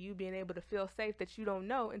crucial to you being able to feel safe, that you don't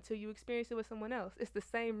know until you experience it with someone else. It's the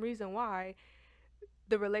same reason why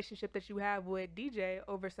the relationship that you have with DJ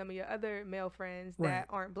over some of your other male friends Right. that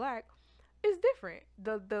aren't black is different.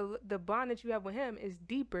 The bond that you have with him is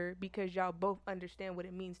deeper because y'all both understand what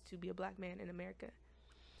it means to be a black man in America.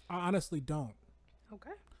 I honestly don't.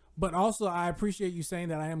 Okay. But also, I appreciate you saying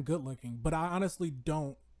that I am good looking, but I honestly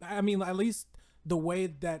don't. I mean, at least the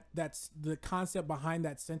way that's the concept behind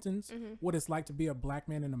that sentence, what it's like to be a black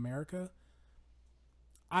man in America.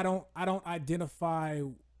 I don't identify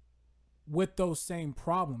with those same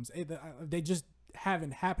problems. They just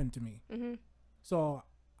haven't happened to me. So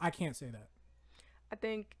I can't say that. I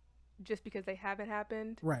think just because they haven't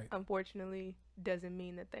happened, right, unfortunately, doesn't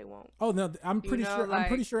mean that they won't. Oh no, I'm pretty sure. Like, I'm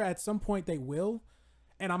pretty sure at some point they will,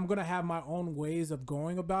 and I'm gonna have my own ways of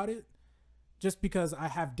going about it, just because I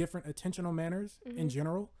have different attentional manners in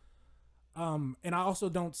general. And I also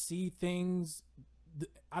don't see things.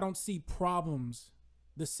 I don't see problems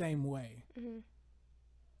the same way.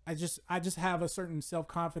 I just have a certain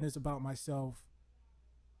self-confidence about myself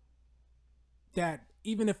that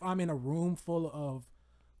even if I'm in a room full of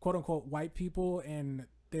quote unquote white people and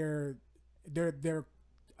they're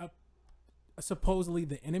supposedly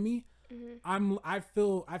the enemy, I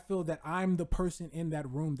feel that I'm the person in that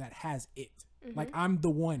room that has it. Like I'm the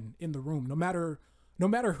one in the room. No matter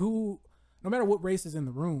what race is in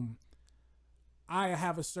the room, I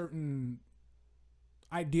have a certain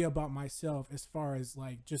idea about myself as far as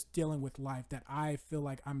like just dealing with life that I feel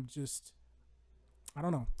like I'm just, I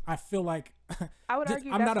don't know. I feel like I would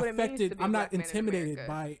argue I'm that's not what affected. It means to be I'm a not black man in intimidated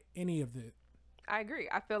America. by any of it. I agree.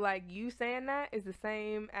 I feel like you saying that is the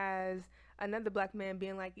same as another black man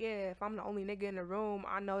being like, yeah, if I'm the only nigga in the room,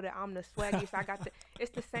 I know that I'm the swaggiest. I got the.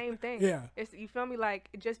 It's the same thing. Yeah. It's, you feel me? Like,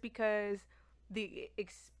 just because the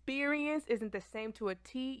experience isn't the same to a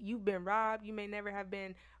T, you've been robbed. You may never have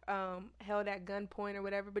been held at gunpoint or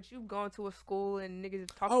whatever, but you've gone to a school and niggas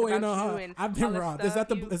have talked about you. And I've been robbed. Is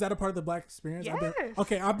that is that a part of the black experience? Yes.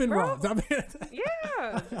 I've been robbed.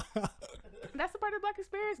 Yeah. That's a part of the black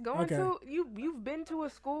experience. Going to you've been to a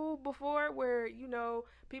school before where, you know,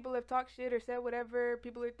 people have talked shit or said whatever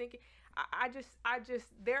people are thinking. I just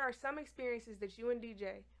there are some experiences that you and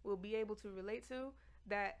DJ will be able to relate to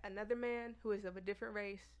that another man who is of a different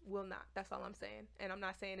race will not. That's all I'm saying. And I'm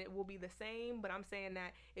not saying it will be the same, but I'm saying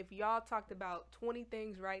that if y'all talked about 20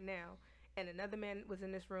 things right now and another man was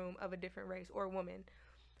in this room of a different race or woman,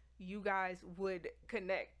 you guys would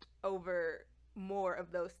connect over more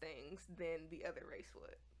of those things than the other race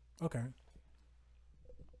would. Okay.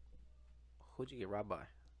 Who'd you get robbed by?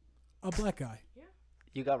 A black guy. Yeah.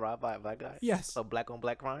 You got robbed by a black guy? Yes. So black on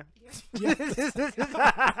black crime? Yeah. Black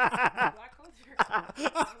culture.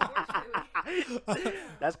 Unfortunately.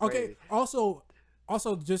 That's crazy. Okay. Also,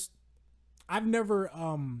 just I've never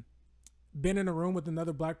been in a room with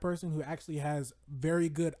another black person who actually has very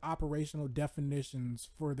good operational definitions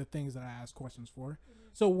for the things that I ask questions for.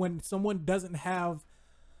 So when someone doesn't have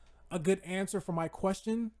a good answer for my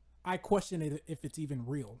question, I question it if it's even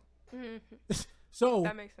real. So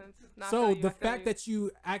that makes sense. So the fact that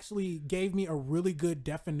you actually gave me a really good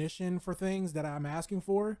definition for things that I'm asking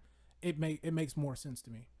for, it makes more sense to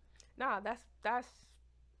me. Nah, that's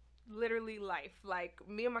literally life. Like,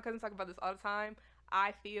 me and my cousin talk about this all the time.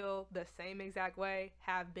 I feel the same exact way.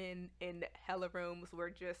 Have been in hella rooms where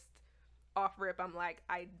just off rip, I'm like,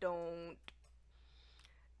 I don't.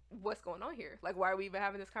 What's going on here? Like, why are we even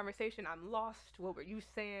having this conversation? I'm lost. What were you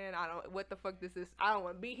saying? I don't. What the fuck this is? I don't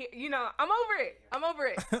want to be here. You know, I'm over it. I'm over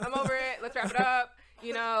it. Let's wrap it up.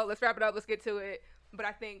 You know, let's wrap it up. Let's get to it. But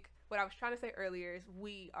I think what I was trying to say earlier is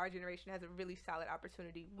our generation has a really solid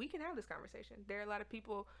opportunity. We can have this conversation. There are a lot of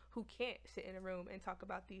people who can't sit in a room and talk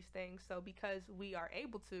about these things. So because we are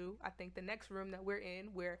able to, I think the next room that we're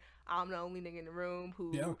in, where I'm the only nigga in the room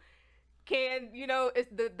who can, you know, it's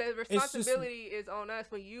the responsibility is on us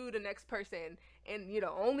when you the next person, and you're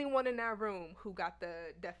the only one in that room who got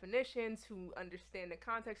the definitions, who understand the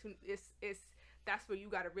context. That's where you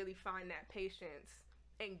got to really find that patience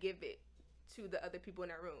and give it to the other people in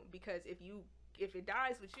that room, because if it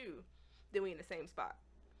dies with you, then we in the same spot.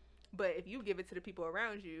 But if you give it to the people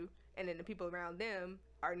around you, and then the people around them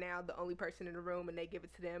are now the only person in the room, and they give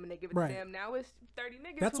it to them, and they give it to them, now it's 30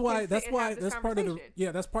 niggas. That's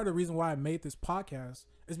part of the reason why I made this podcast,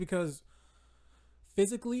 is because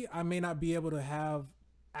physically I may not be able to have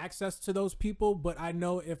access to those people, but I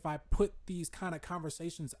know if I put these kind of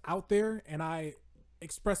conversations out there and I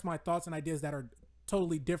express my thoughts and ideas that are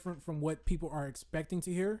totally different from what people are expecting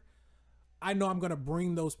to hear, I know I'm going to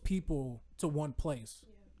bring those people to one place.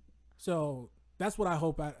 So that's what I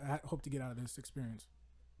hope to get out of this experience.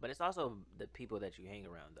 But it's also the people that you hang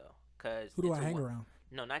around, though. Cause who do I hang around?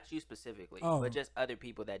 No, not you specifically, but just other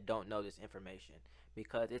people that don't know this information.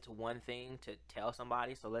 Because it's one thing to tell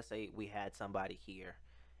somebody. So let's say we had somebody here,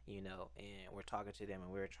 you know, and we're talking to them,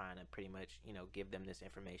 and we're trying to pretty much, you know, give them this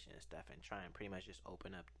information and stuff, and try and pretty much just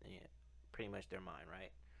open up pretty much their mind,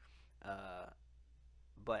 right?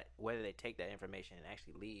 But whether they take that information and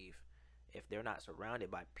actually leave, if they're not surrounded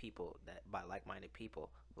by people by like-minded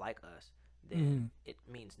people like us, then it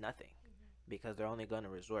means nothing, because they're only going to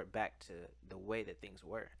resort back to the way that things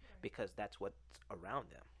were, because that's what's around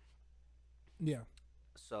them. Yeah.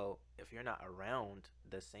 So if you're not around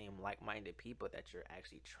the same like-minded people that you're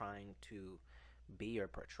actually trying to be or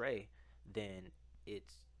portray, then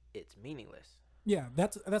it's meaningless. Yeah,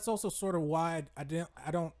 that's also sort of why I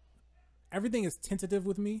don't everything is tentative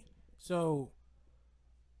with me. So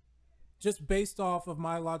just based off of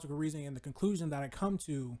my logical reasoning and the conclusion that I come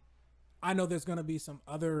to, I know there's going to be some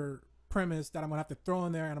other premise that I'm going to have to throw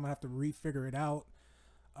in there, and I'm going to have to refigure it out.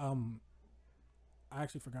 I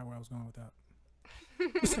actually forgot where I was going with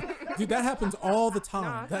that. Dude, that happens all the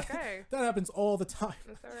time. No, it's okay. That happens all the time.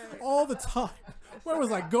 That's all right. All the time. Where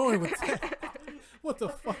was I going with that? What the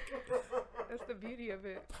fuck? That's the beauty of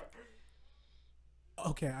it.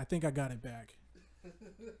 Okay, I think I got it back.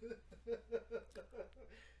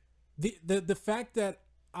 The fact that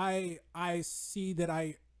I see that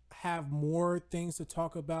I have more things to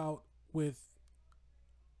talk about with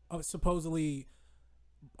supposedly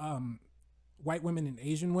white women and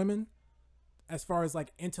Asian women, as far as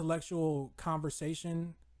like intellectual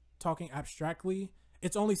conversation, talking abstractly,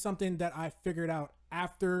 it's only something that I figured out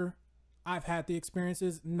after I've had the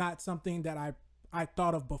experiences, not something that I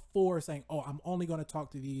thought of before, saying, oh, I'm only going to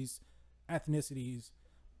talk to these ethnicities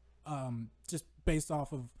just based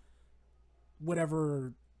off of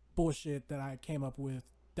whatever bullshit that I came up with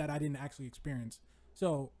that I didn't actually experience.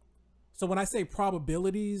 So when I say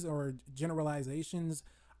probabilities or generalizations,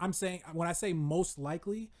 I'm saying, when I say most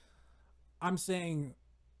likely, I'm saying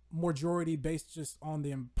majority based just on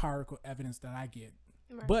the empirical evidence that I get.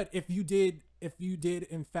 Right. But if you did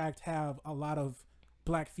in fact have a lot of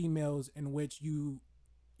black females in which you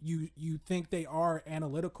think they are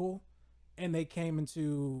analytical, and they came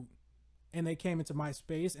into my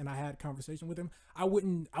space and I had a conversation with them, I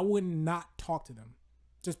wouldn't not talk to them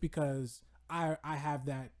just because I have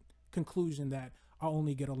that conclusion that I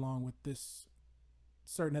only get along with this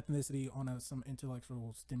certain ethnicity on some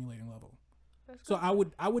intellectual stimulating level. That's So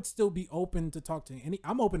good. I would still be open to talk to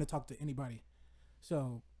I'm open to talk to anybody.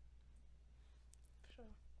 So Sure.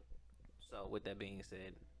 So with that being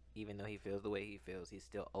said, even though he feels the way he feels, he's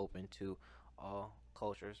still open to all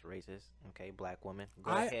cultures, races. Okay, black women,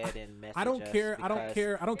 go ahead and message I don't us care. I don't because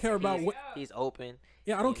care. I don't care about he's, what. he's open.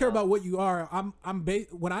 Yeah, I don't you care know. about what you are.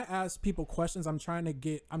 When I ask people questions, I'm trying to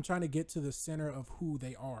get to the center of who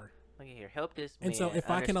they are. Look at here, help this And man so if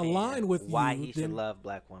I can understand align with why you, he should then- love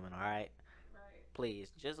black women. All right, Right.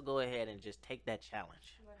 please just go ahead and just take that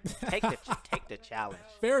challenge. take the challenge.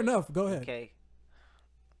 Fair enough. Go ahead. Okay.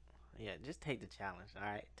 Yeah, just take the challenge. All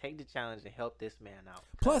right, take the challenge and help this man out.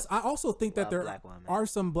 Plus, I also think that Love there black women. are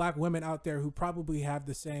some black women out there who probably have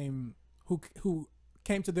the same who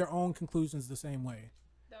came to their own conclusions the same way.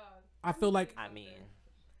 Dog. I feel like I mean,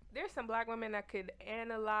 There's some black women that could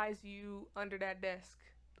analyze you under that desk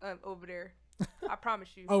over there. I promise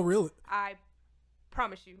you. oh really? I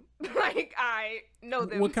promise you. Like, I know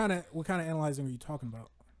them. What kind of analyzing are you talking about?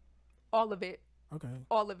 All of it. Okay.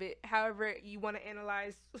 All of it. However, you want to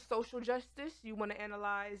analyze social justice, you want to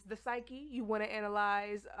analyze the psyche, you want to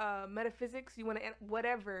analyze metaphysics, you want to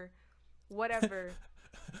whatever.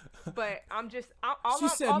 But I'm just She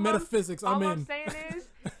said metaphysics. All I'm I'm in. saying is,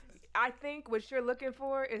 I think what you're looking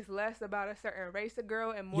for is less about a certain race of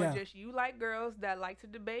girl and more Yeah. just you like girls that like to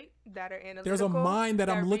debate, that are analytical. There's a mind that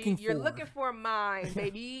I'm looking You're for. looking for a mind,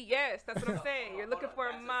 baby. Yes, that's what I'm saying. You're looking for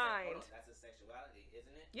a mind. That's a sexuality,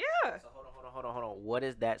 isn't it? Yeah. So hold on. What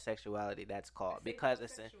is that sexuality that's called? Because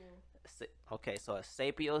it's okay. So a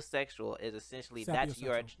sapiosexual is essentially that's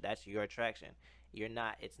Sapiosexual. your attraction.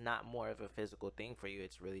 It's not more of a physical thing for you.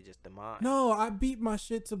 It's really just the mind. No, I beat my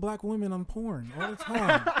shit to black women on porn all the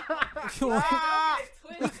time. That's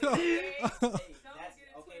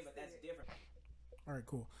okay, but that's different. All right,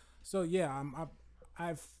 cool. So yeah,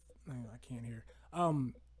 I can't hear.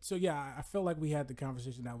 So yeah, I felt like we had the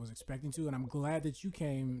conversation that I was expecting to, and I'm glad that you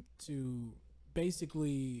came to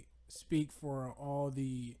basically speak for all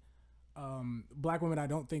the black women I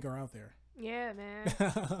don't think are out there. Yeah, man.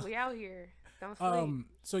 We out here. Don't sleep.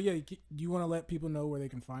 So yeah, do you want to let people know where they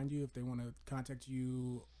can find you if they want to contact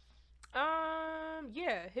you?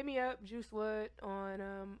 Yeah, hit me up, Juicewood,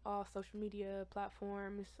 on all social media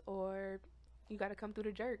platforms, or you gotta come through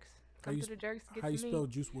the Jerks. Come through the Jerks to get How to you me. spell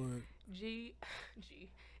Juicewood? Juice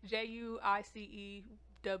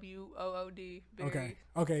WOOD. Okay.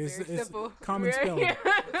 Okay. It's simple. common spelling.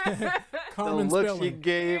 Common the look spelling. she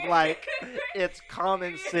gave, like, it's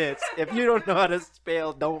common sense. If you don't know how to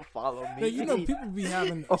spell, don't follow me. But, you know, people be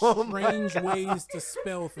having Oh my strange God. ways to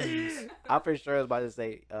spell things. I for sure was about to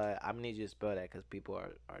say, I need you to spell that because people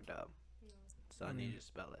are dumb. So I need you to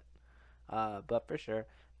spell it. But for sure,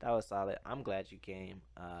 that was solid. I'm glad you came.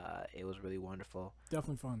 It was really wonderful.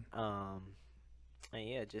 Definitely fun. And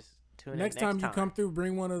yeah, just tune Next in time you come through,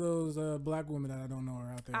 bring one of those black women that I don't know are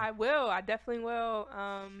out there. I will. I definitely will.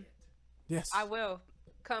 Yes. I will.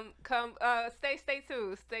 Come. Stay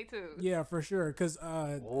tuned. Stay tuned. Yeah, for sure. Because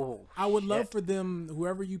Oh, I would love shit. for them,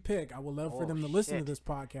 whoever you pick, I would love for Oh, them to listen to shit. this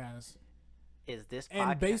podcast. Is this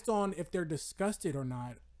And podcast? based on if they're disgusted or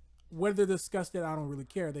not, whether they're disgusted, I don't really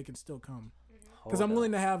care. They can still come. Because Hold I'm up.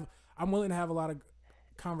 willing to have a lot of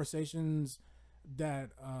conversations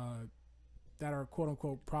that are quote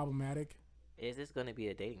unquote problematic. Is this going to be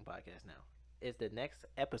a dating podcast now? Is the next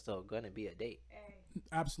episode going to be a date? Hey,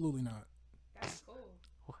 Absolutely not. that's cool.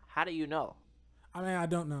 How do you know? I mean, I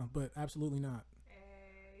don't know, but absolutely not.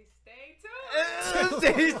 Hey,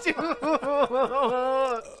 stay tuned.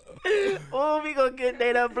 Oh, we gonna get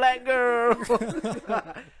date a black girl.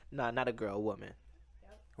 Nah, not a girl, a woman.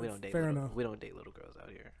 We don't date. Fair little, enough. We don't date little girls out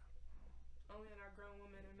here. Only in our grown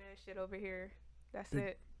women and man shit over here. That's Big-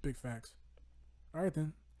 it. Big facts. All right,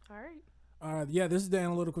 then. All right. Yeah, this is the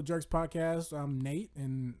Analytical Jerks podcast. I'm Nate,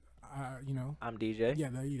 and, I'm DJ. yeah,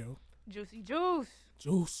 there you go. Juicy juice.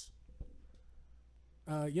 Juice.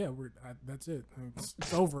 Yeah, that's it.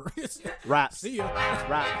 It's over. Raps. See ya.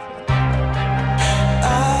 Raps.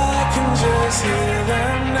 I can just hear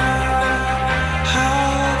them now.